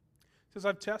 He says,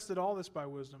 I've tested all this by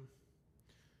wisdom,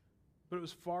 but it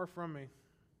was far from me.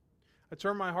 I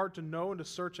turned my heart to know and to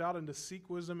search out and to seek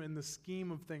wisdom in the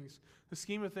scheme of things. The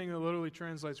scheme of things literally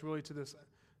translates really to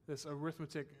this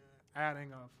arithmetic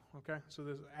adding of, okay? So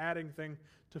this adding thing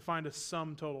to find a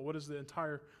sum total. What is the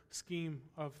entire scheme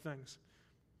of things?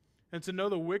 And to know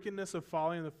the wickedness of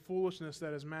folly and the foolishness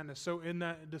that is madness. So in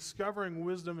that discovering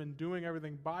wisdom and doing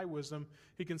everything by wisdom,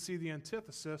 he can see the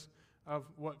antithesis of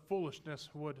what foolishness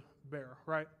would bear,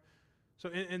 right? So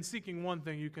in seeking one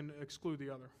thing, you can exclude the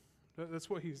other. That's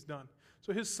what he's done.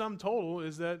 So his sum total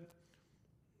is that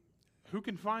who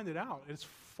can find it out? It's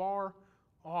far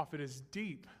off. It is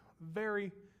deep,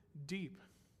 very deep.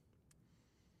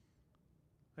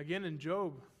 Again, in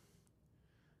Job,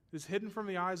 it is hidden from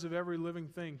the eyes of every living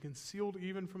thing, concealed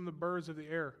even from the birds of the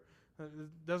air.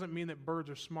 It doesn't mean that birds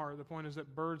are smart. The point is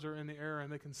that birds are in the air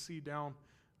and they can see down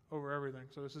over everything.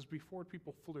 So this is before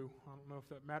people flew. I don't know if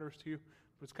that matters to you,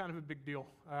 but it's kind of a big deal.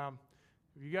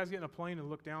 If you guys get in a plane and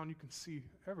look down, you can see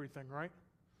everything, right?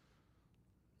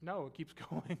 No, it keeps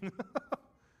going.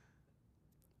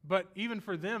 But even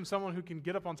for them, someone who can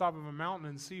get up on top of a mountain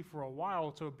and see for a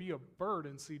while, to be a bird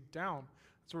and see down,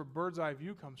 that's where bird's eye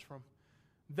view comes from.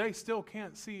 They still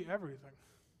can't see everything.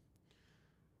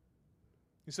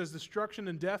 He says, destruction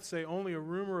and death say only a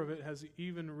rumor of it has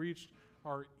even reached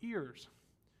our ears.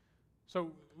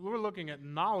 So we're looking at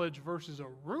knowledge versus a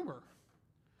rumor.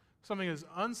 Something that is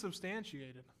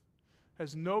unsubstantiated,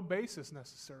 has no basis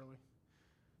necessarily.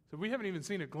 So we haven't even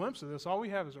seen a glimpse of this. All we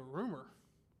have is a rumor.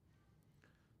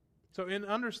 So in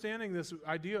understanding this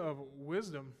idea of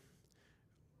wisdom,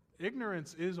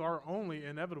 ignorance is our only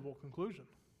inevitable conclusion.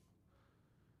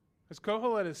 As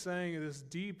Kohelet is saying, it is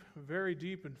deep, very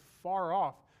deep and far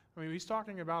off. I mean, he's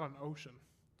talking about an ocean.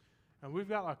 And we've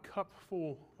got a cup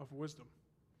full of wisdom.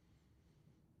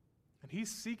 And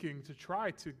he's seeking to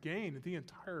try to gain the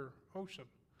entire ocean.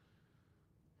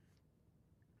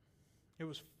 It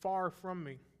was far from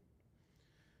me.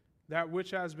 That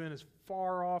which has been is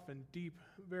far off and deep,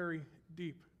 very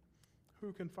deep.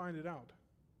 Who can find it out?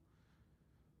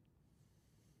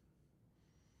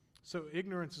 So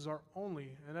ignorance is our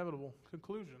only inevitable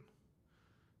conclusion.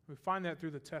 We find that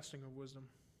through the testing of wisdom.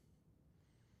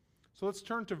 So let's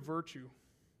turn to virtue.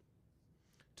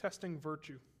 Testing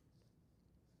virtue.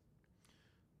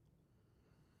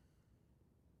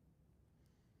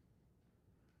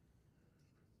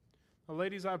 Now,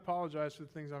 ladies, I apologize for the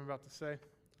things I'm about to say.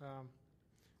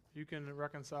 You can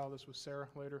reconcile this with Sarah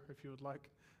later if you would like.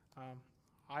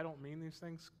 I don't mean these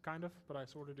things, kind of, but I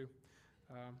sort of do.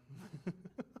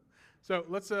 So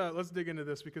let's dig into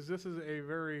this, because this is a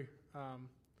very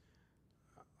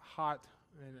hot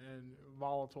and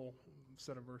volatile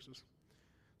set of verses.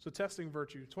 So testing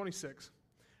virtue, 26.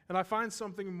 And I find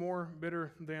something more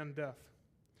bitter than death.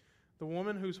 The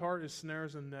woman whose heart is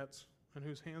snares and nets, and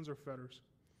whose hands are fetters.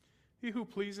 He who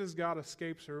pleases God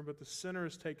escapes her, but the sinner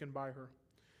is taken by her.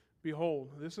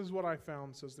 Behold, this is what I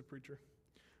found, says the preacher.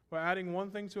 By adding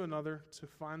one thing to another to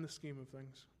find the scheme of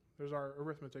things. There's our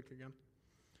arithmetic again.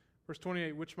 Verse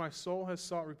 28, which my soul has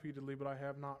sought repeatedly, but I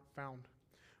have not found.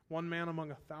 One man among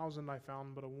 1,000 I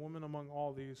found, but a woman among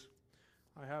all these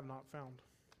I have not found.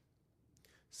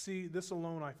 See, this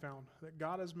alone I found, that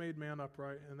God has made man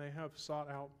upright, and they have sought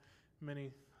out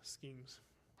many schemes.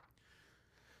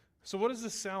 So what does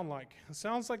this sound like? It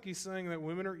sounds like he's saying that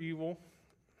women are evil.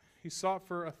 He sought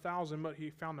for 1,000, but he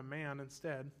found a man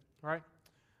instead, right?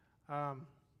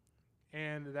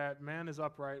 And that man is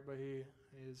upright, but he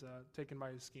is taken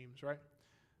by his schemes, right?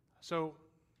 So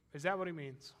is that what he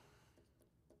means?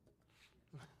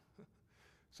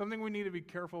 Something we need to be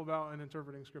careful about in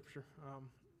interpreting Scripture.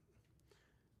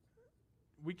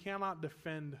 We cannot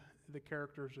defend the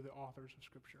characters or the authors of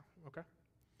Scripture, okay?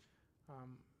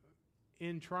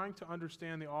 In trying to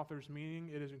understand the author's meaning,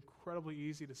 it is incredibly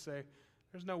easy to say,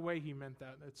 there's no way he meant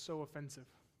that. It's so offensive.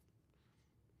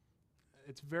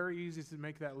 It's very easy to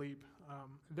make that leap.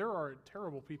 There are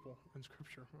terrible people in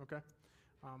Scripture, okay?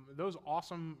 Those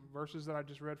awesome verses that I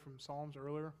just read from Psalms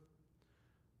earlier,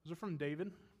 those are from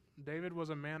David. David was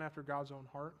a man after God's own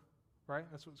heart, right?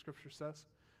 That's what Scripture says.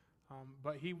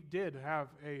 But he did have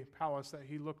a palace that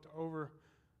he looked over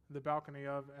the balcony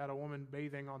of at a woman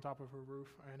bathing on top of her roof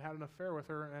and had an affair with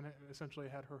her and essentially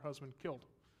had her husband killed.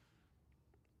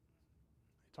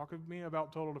 Talk to me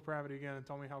about total depravity again and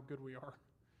tell me how good we are.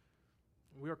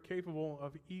 We are capable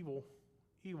of evil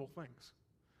things.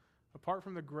 Apart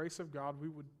from the grace of God, we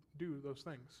would do those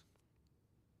things.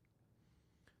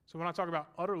 So when I talk about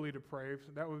utterly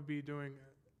depraved, that would be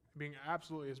being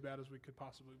absolutely as bad as we could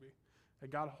possibly be.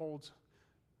 That God holds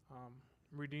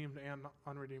redeemed and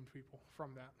unredeemed people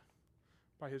from that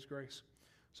by his grace.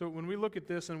 So when we look at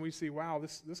this and we see, wow,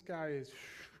 this guy is,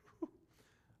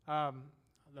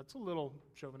 that's a little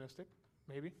chauvinistic,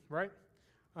 maybe, right?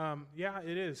 Yeah,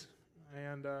 it is.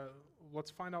 And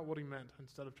let's find out what he meant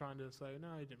instead of trying to say, no,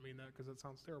 he didn't mean that because that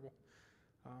sounds terrible.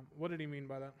 What did he mean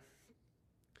by that?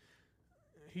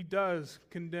 He does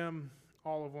condemn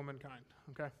all of womankind,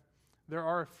 okay? There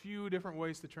are a few different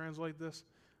ways to translate this.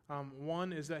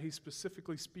 One is that he's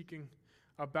specifically speaking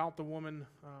about the woman,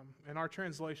 and our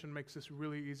translation makes this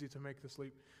really easy to make this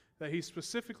leap, that he's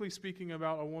specifically speaking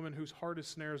about a woman whose heart is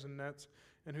snares and nets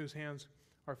and whose hands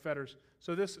are fetters.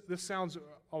 So this sounds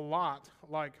a lot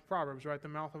like Proverbs, right? The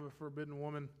mouth of a forbidden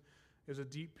woman is a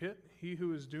deep pit. He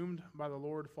who is doomed by the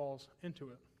Lord falls into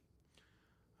it.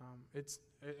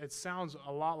 It sounds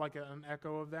a lot like an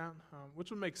echo of that, which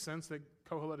would make sense that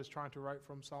Kohelet is trying to write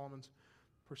from Solomon's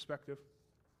perspective.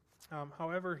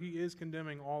 However, he is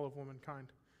condemning all of womankind.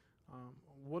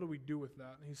 What do we do with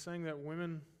that? He's saying that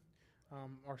women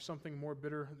are something more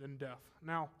bitter than death.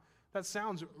 Now, that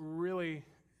sounds really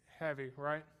heavy,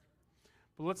 right?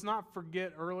 But let's not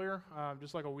forget earlier,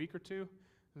 just like a week or two,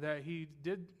 that he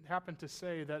did happen to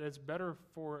say that it's better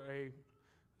for a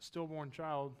stillborn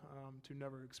child to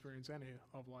never experience any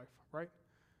of life, right?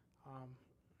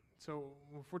 So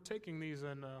if we're taking these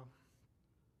in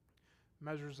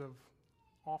measures of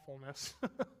awfulness,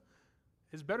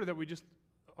 it's better that we just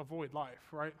avoid life,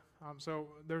 right? So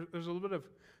there's a little bit of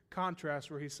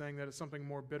contrast where he's saying that it's something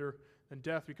more bitter than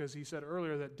death, because he said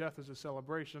earlier that death is a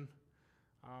celebration,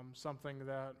 something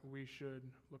that we should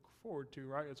look forward to,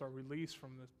 right? It's our release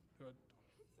from the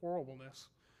horribleness,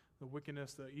 the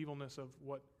wickedness, the evilness of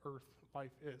what earth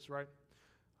life is, right?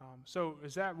 So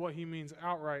is that what he means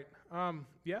outright?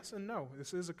 Yes and no.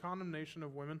 This is a condemnation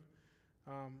of women,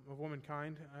 of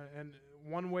womankind. And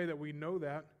one way that we know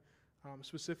that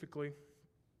specifically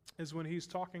is when he's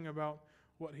talking about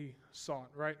what he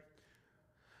sought, right?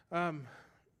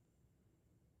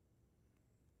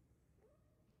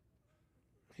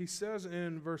 He says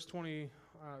in verse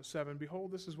 27,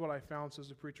 behold, this is what I found, says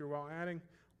the preacher, while adding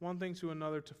one thing to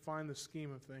another to find the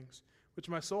scheme of things, which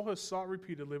my soul has sought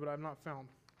repeatedly, but I have not found.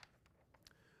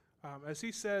 As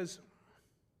he says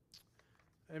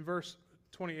in verse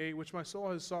 28, which my soul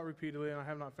has sought repeatedly, and I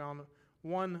have not found.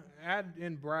 One, add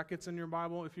in brackets in your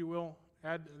Bible, if you will.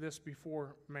 Add this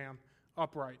before man.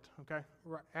 Upright, okay?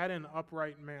 Add in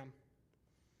upright man.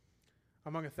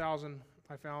 Among 1,000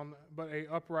 I found, but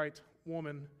a upright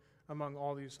woman among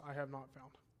all these I have not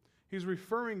found. He's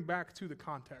referring back to the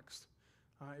context.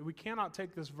 We cannot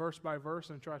take this verse by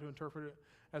verse and try to interpret it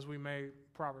as we may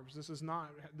Proverbs. This is not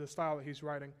the style that he's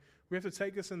writing. We have to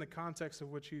take this in the context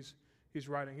of which he's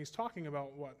writing. He's talking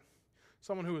about what?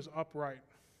 Someone who is upright.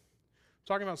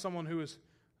 Talking about someone who is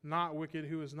not wicked,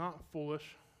 who is not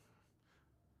foolish.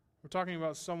 We're talking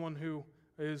about someone who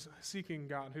is seeking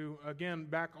God, who, again,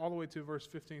 back all the way to verse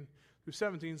 15 through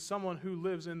 17, someone who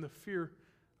lives in the fear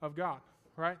of God,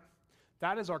 right?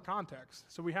 That is our context.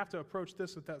 So we have to approach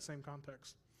this with that same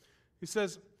context. He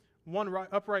says, one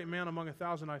upright man among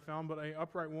 1,000 I found, but an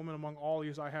upright woman among all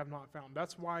these I have not found.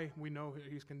 That's why we know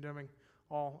he's condemning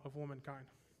all of womankind.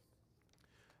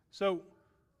 So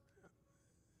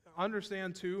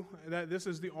understand, too, that this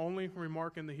is the only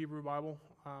remark in the Hebrew Bible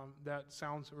that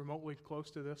sounds remotely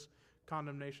close to this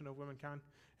condemnation of womankind.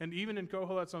 And even in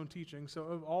Kohelet's own teaching, so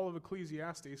of all of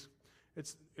Ecclesiastes,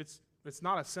 it's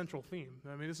not a central theme.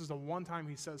 I mean, this is the one time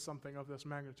he says something of this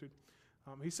magnitude.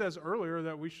 He says earlier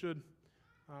that we should,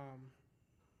 I'm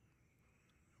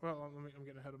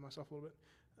getting ahead of myself a little bit.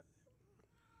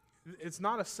 It's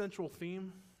not a central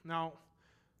theme. Now,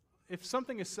 if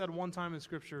something is said one time in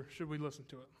Scripture, should we listen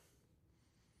to it?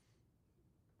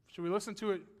 Should we listen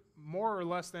to it more or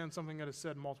less than something that is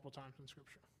said multiple times in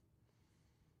Scripture?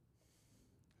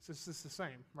 It's just the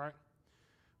same, right?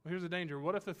 Well, here's the danger.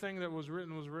 What if the thing that was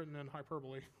written in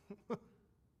hyperbole?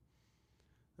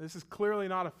 This is clearly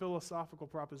not a philosophical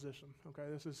proposition, okay?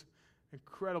 This is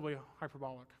incredibly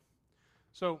hyperbolic.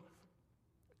 So,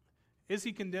 is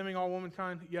he condemning all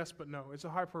womankind? Yes, but no. It's a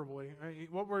hyperbole.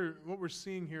 What we're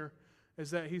seeing here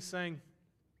is that he's saying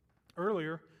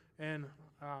later in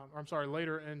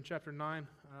chapter 9,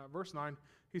 verse 9,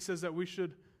 he says that we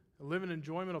should live in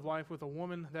enjoyment of life with a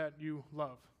woman that you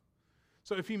love.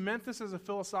 So if he meant this as a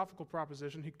philosophical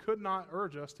proposition, he could not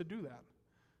urge us to do that.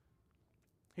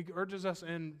 He urges us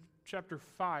in chapter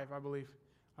 5, I believe,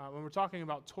 when we're talking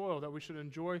about toil, that we should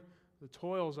enjoy the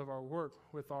toils of our work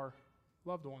with our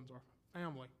loved ones, our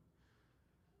family.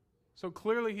 So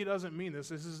clearly he doesn't mean this.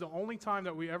 This is the only time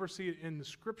that we ever see it in the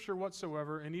Scripture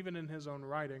whatsoever, and even in his own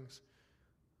writings.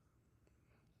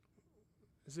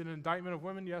 Is it an indictment of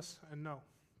women? Yes and no.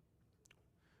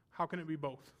 How can it be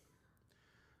both?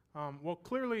 Well,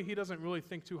 clearly he doesn't really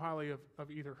think too highly of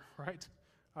either, right?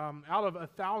 Out of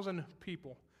 1,000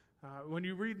 people, when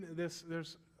you read this,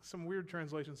 there's some weird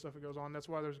translation stuff that goes on. That's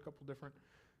why there's a couple different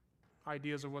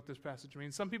ideas of what this passage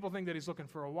means. Some people think that he's looking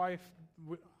for a wife.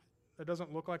 It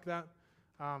doesn't look like that.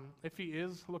 If he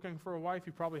is looking for a wife,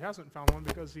 he probably hasn't found one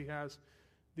because he has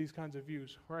these kinds of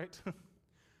views, right?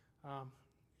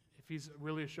 If he's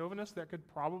really a chauvinist, that could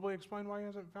probably explain why he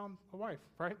hasn't found a wife,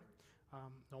 right?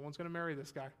 No one's going to marry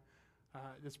this guy.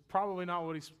 It's probably not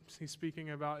what he's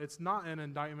speaking about. It's not an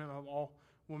indictment of all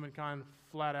womankind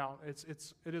flat out.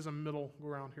 It is a middle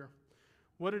ground here.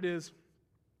 What it is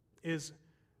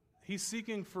he's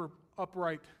seeking for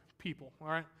upright people, all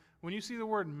right? When you see the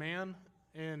word man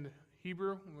in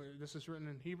Hebrew, this is written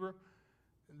in Hebrew,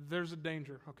 there's a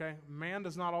danger, okay? Man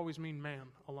does not always mean man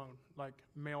alone, like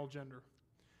male gender.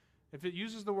 If it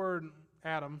uses the word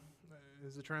Adam,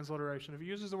 is the transliteration. If it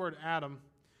uses the word Adam,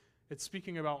 it's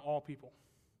speaking about all people.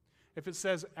 If it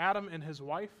says Adam and his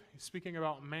wife, he's speaking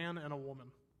about man and a woman.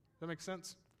 Does that make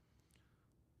sense?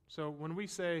 So when we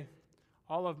say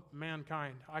all of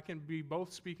mankind, I can be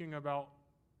both speaking about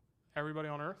everybody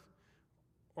on earth,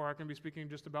 or I can be speaking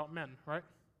just about men, right?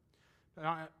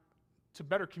 Now, to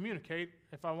better communicate,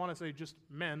 if I want to say just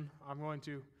men, I'm going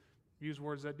to use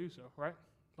words that do so, right?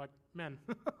 Like men.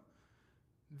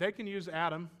 They can use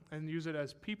Adam and use it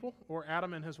as people, or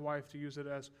Adam and his wife to use it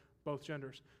as both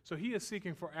genders. So he is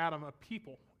seeking for Adam a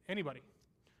people, anybody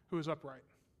who is upright.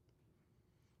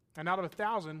 And out of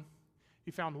 1,000,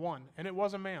 he found one, and it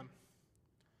was a man.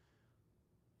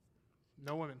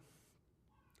 No women.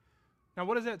 Now,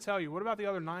 what does that tell you? What about the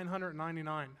other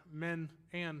 999 men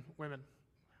and women?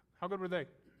 How good were they?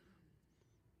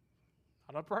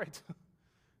 Not upright.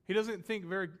 He doesn't think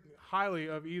very highly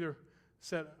of either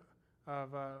set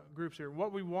of groups here.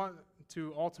 What we want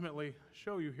to ultimately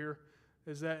show you here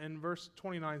is that in verse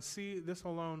 29, see, this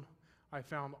alone I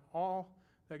found, all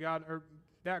that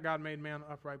God made man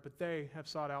upright, but they have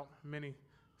sought out many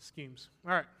schemes.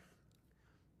 All right,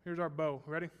 here's our bow.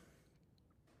 Ready?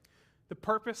 The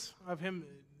purpose of him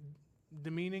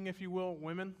demeaning, if you will,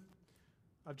 women,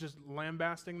 of just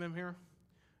lambasting them here,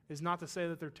 is not to say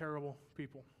that they're terrible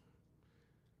people.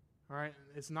 All right?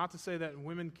 It's not to say that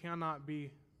women cannot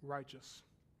be righteous.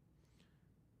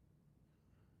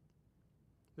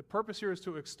 The purpose here is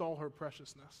to extol her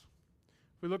preciousness.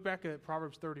 If we look back at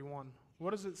Proverbs 31,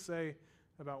 what does it say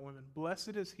about women? Blessed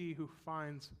is he who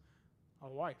finds a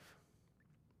wife.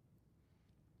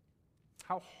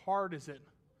 How hard is it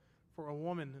for a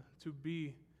woman to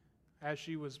be as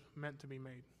she was meant to be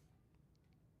made?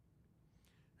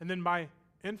 And then by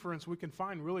inference, we can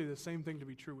find really the same thing to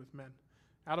be true with men.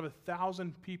 Out of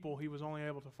 1,000 people, he was only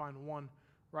able to find one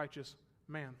righteous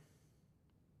man.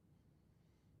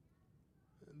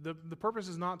 The purpose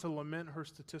is not to lament her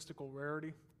statistical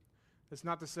rarity. It's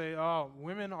not to say, oh,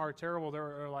 women are terrible,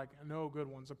 there are like no good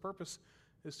ones. The purpose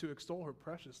is to extol her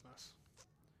preciousness.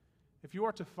 If you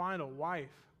are to find a wife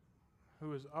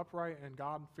who is upright and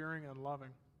God-fearing and loving,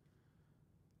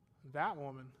 that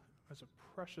woman is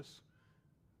a precious,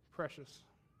 precious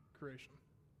creation.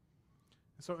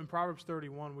 And so in Proverbs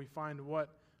 31, we find what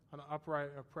an upright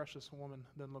or precious woman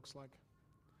then looks like.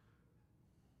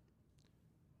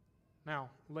 Now,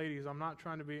 ladies, I'm not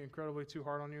trying to be incredibly too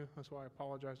hard on you. That's why I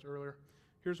apologized earlier.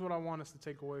 Here's what I want us to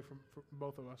take away from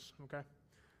both of us, okay?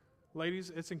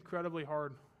 Ladies, it's incredibly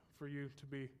hard for you to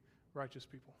be righteous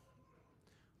people.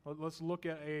 Let's look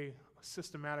at a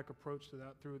systematic approach to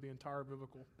that through the entire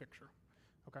biblical picture,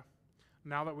 okay?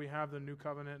 Now that we have the new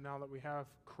covenant, now that we have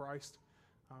Christ,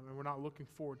 and we're not looking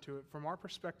forward to it, from our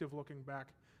perspective looking back,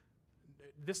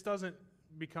 this doesn't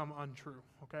become untrue,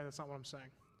 okay? That's not what I'm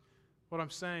saying. What I'm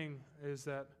saying is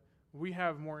that we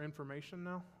have more information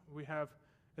now.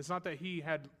 It's not that he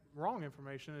had wrong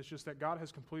information, it's just that God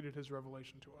has completed his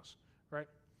revelation to us, right?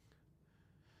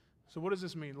 So what does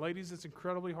this mean? Ladies, it's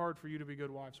incredibly hard for you to be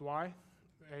good wives. Why?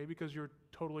 A, because you're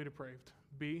totally depraved.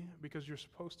 B, because you're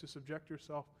supposed to subject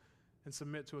yourself and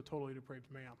submit to a totally depraved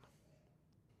man.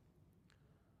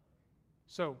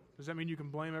 So, does that mean you can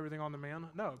blame everything on the man?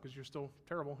 No, because you're still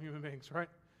terrible human beings, right?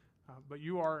 But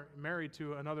you are married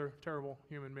to another terrible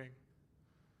human being.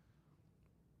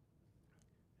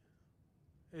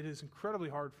 It is incredibly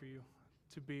hard for you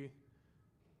to be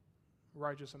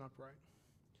righteous and upright.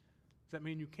 Does that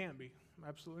mean you can't be?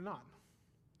 Absolutely not.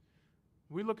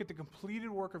 We look at the completed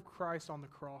work of Christ on the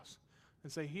cross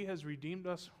and say he has redeemed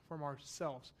us from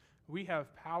ourselves. We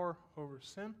have power over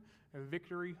sin and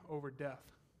victory over death.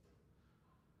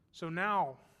 So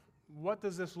now, what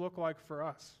does this look like for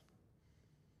us?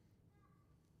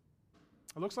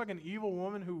 It looks like an evil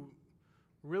woman who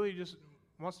really just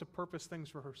wants to purpose things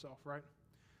for herself, right?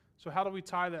 So how do we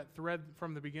tie that thread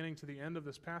from the beginning to the end of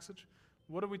this passage?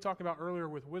 What did we talk about earlier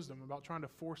with wisdom, about trying to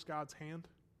force God's hand?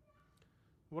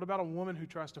 What about a woman who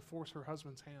tries to force her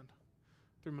husband's hand?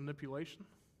 Through manipulation?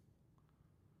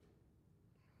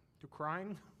 Through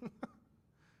crying?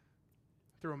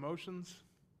 Through emotions?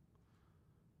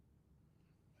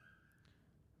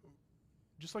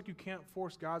 Just like you can't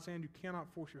force God's hand, you cannot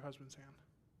force your husband's hand.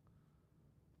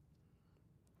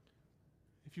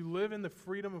 If you live in the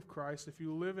freedom of Christ, if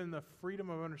you live in the freedom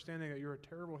of understanding that you're a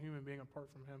terrible human being apart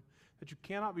from him, that you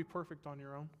cannot be perfect on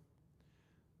your own,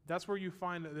 that's where you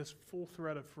find this full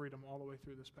thread of freedom all the way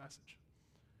through this passage.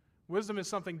 Wisdom is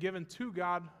something given to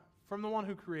God from the one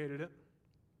who created it.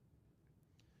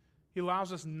 He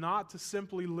allows us not to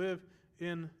simply live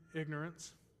in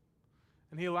ignorance,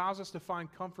 and he allows us to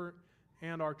find comfort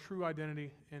and our true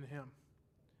identity in him,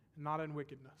 not in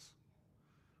wickedness.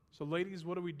 So ladies,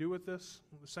 what do we do with this?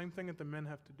 Well, the same thing that the men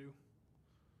have to do.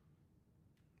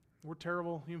 We're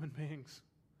terrible human beings.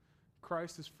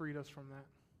 Christ has freed us from that.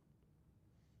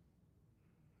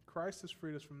 Christ has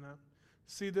freed us from that.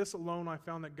 See, this alone I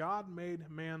found that God made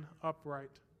man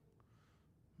upright.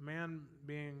 Man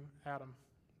being Adam.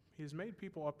 He has made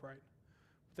people upright.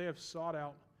 But they have sought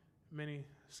out many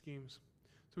schemes.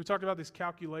 So we talked about these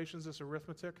calculations, this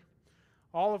arithmetic.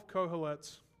 All of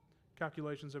Kohelet's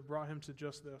calculations have brought him to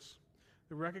just this: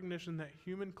 the recognition that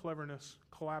human cleverness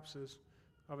collapses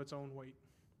of its own weight.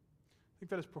 I think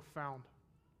that is profound.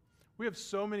 We have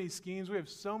so many schemes, we have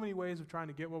so many ways of trying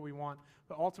to get what we want,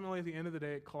 but ultimately at the end of the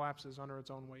day it collapses under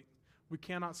its own weight. We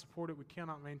cannot support it, we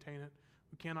cannot maintain it,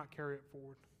 we cannot carry it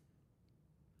forward.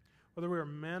 Whether we are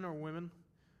men or women,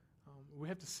 we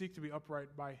have to seek to be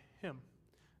upright by him,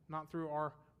 not through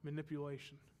our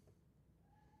manipulation.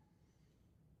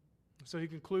 So he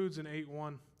concludes in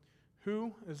 8:1,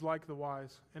 who is like the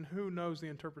wise, and who knows the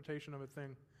interpretation of a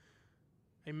thing?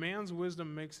 A man's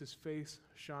wisdom makes his face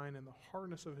shine, and the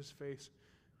hardness of his face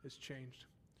is changed.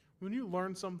 When you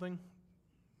learn something,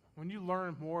 when you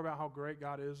learn more about how great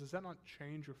God is, does that not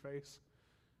change your face?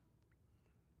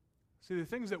 See, the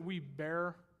things that we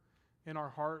bear in our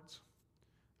hearts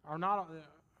are not,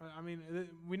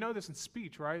 we know this in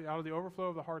speech, right? Out of the overflow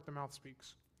of the heart, the mouth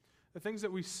speaks. The things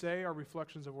that we say are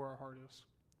reflections of where our heart is.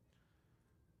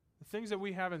 The things that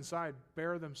we have inside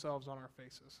bear themselves on our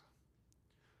faces.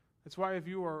 That's why if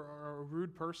you are a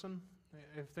rude person,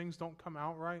 if things don't come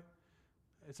out right,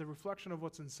 it's a reflection of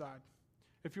what's inside.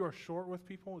 If you are short with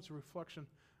people, it's a reflection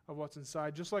of what's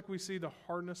inside. Just like we see the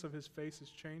hardness of his face is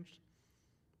changed.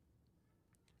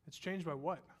 It's changed by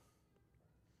what?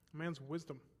 A man's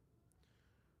wisdom.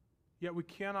 Yet we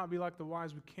cannot be like the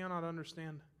wise. We cannot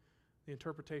understand the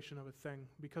interpretation of a thing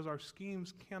because our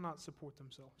schemes cannot support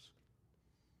themselves.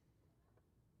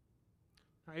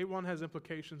 Now, 8:1 has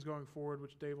implications going forward,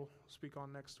 which Dave will speak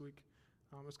on next week.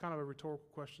 It's kind of a rhetorical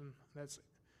question that's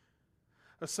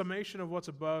a summation of what's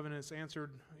above, and it's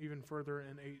answered even further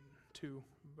in 8:2.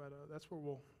 But that's where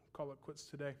we'll call it quits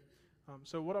today.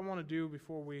 So what I want to do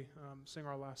before we sing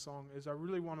our last song is I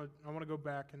want to go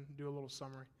back and do a little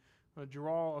summary. I'm going to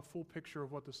draw a full picture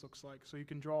of what this looks like, so you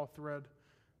can draw a thread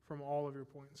from all of your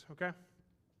points. Okay?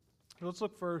 Let's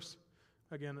look first,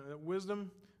 again,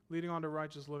 wisdom leading on to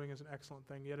righteous living is an excellent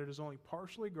thing, yet it is only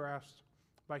partially grasped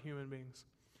by human beings.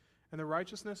 And the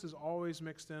righteousness is always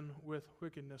mixed in with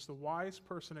wickedness. The wise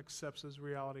person accepts as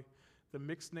reality the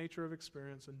mixed nature of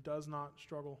experience and does not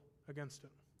struggle against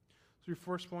it. So your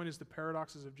first point is the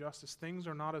paradoxes of justice. Things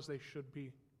are not as they should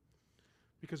be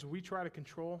because we try to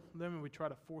control them and we try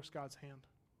to force God's hand.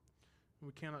 And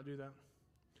we cannot do that.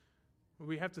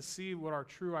 We have to see what our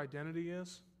true identity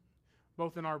is,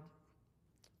 both in our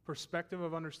perspective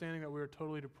of understanding that we are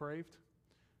totally depraved,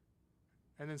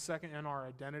 and then second, in our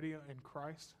identity in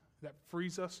Christ that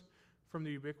frees us from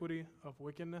the ubiquity of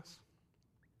wickedness.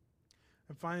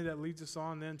 And finally, that leads us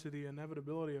on then to the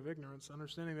inevitability of ignorance,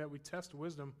 understanding that we test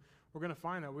wisdom, we're going to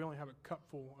find that we only have a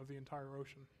cupful of the entire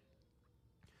ocean.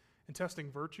 In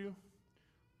testing virtue,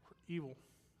 we're evil.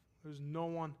 There's no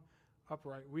one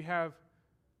upright. We have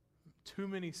too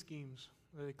many schemes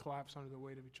that they collapse under the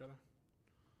weight of each other.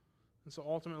 And so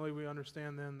ultimately we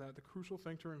understand then that the crucial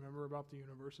thing to remember about the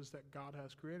universe is that God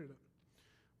has created it.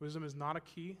 Wisdom is not a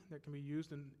key that can be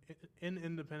used in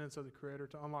independence of the Creator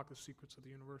to unlock the secrets of the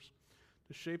universe,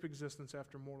 to shape existence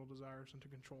after mortal desires, and to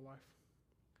control life.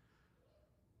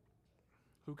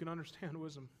 Who can understand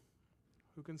wisdom?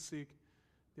 Who can seek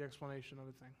the explanation of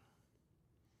a thing?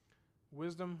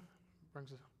 Wisdom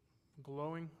brings a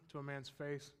glowing to a man's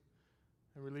face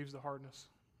and relieves the hardness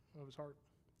of his heart.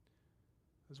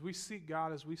 As we seek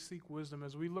God, as we seek wisdom,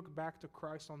 as we look back to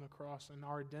Christ on the cross and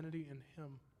our identity in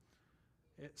Him,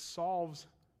 it solves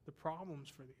the problems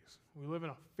for these. We live in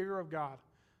a fear of God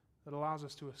that allows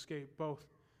us to escape both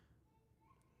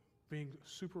being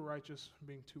super righteous and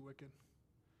being too wicked.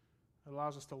 It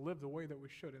allows us to live the way that we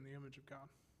should in the image of God.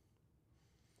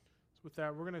 So with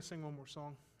that, we're going to sing one more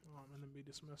song and then be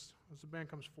dismissed. As the band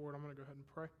comes forward, I'm going to go ahead and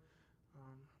pray,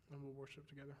 and we'll worship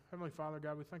together. Heavenly Father,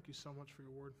 God, we thank you so much for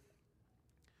your word.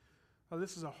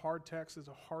 This is a hard text. It's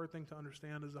a hard thing to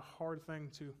understand. It's a hard thing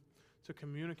to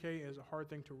communicate. It's a hard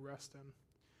thing to rest in.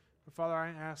 But Father, I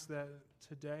ask that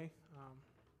today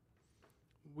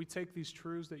we take these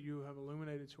truths that you have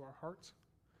illuminated to our hearts,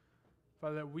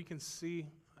 Father, that we can see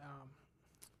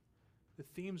the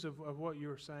themes of what you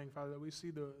are saying, Father, that we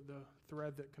see the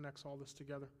thread that connects all this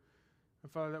together. And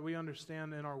Father, that we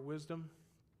understand in our wisdom,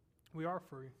 we are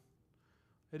free.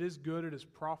 It is good, it is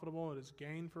profitable, it is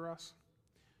gain for us.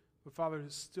 But Father,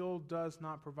 it still does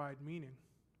not provide meaning.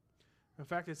 In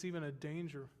fact, it's even a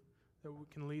danger that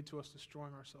can lead to us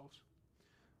destroying ourselves.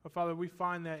 But Father, we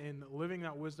find that in living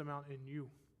that wisdom out in you.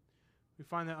 We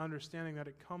find that understanding that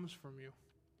it comes from you.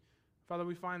 Father,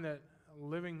 we find that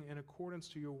living in accordance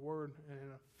to your word and in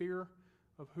a fear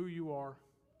of who you are,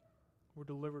 we're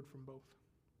delivered from both.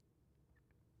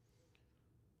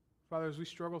 Father, as we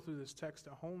struggle through this text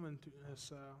at home and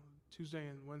this Tuesday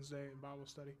and Wednesday in Bible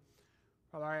study,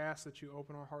 Father, I ask that you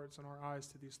open our hearts and our eyes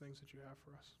to these things that you have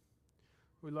for us.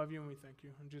 We love you and we thank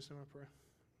you. In Jesus' name I pray.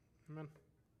 Amen.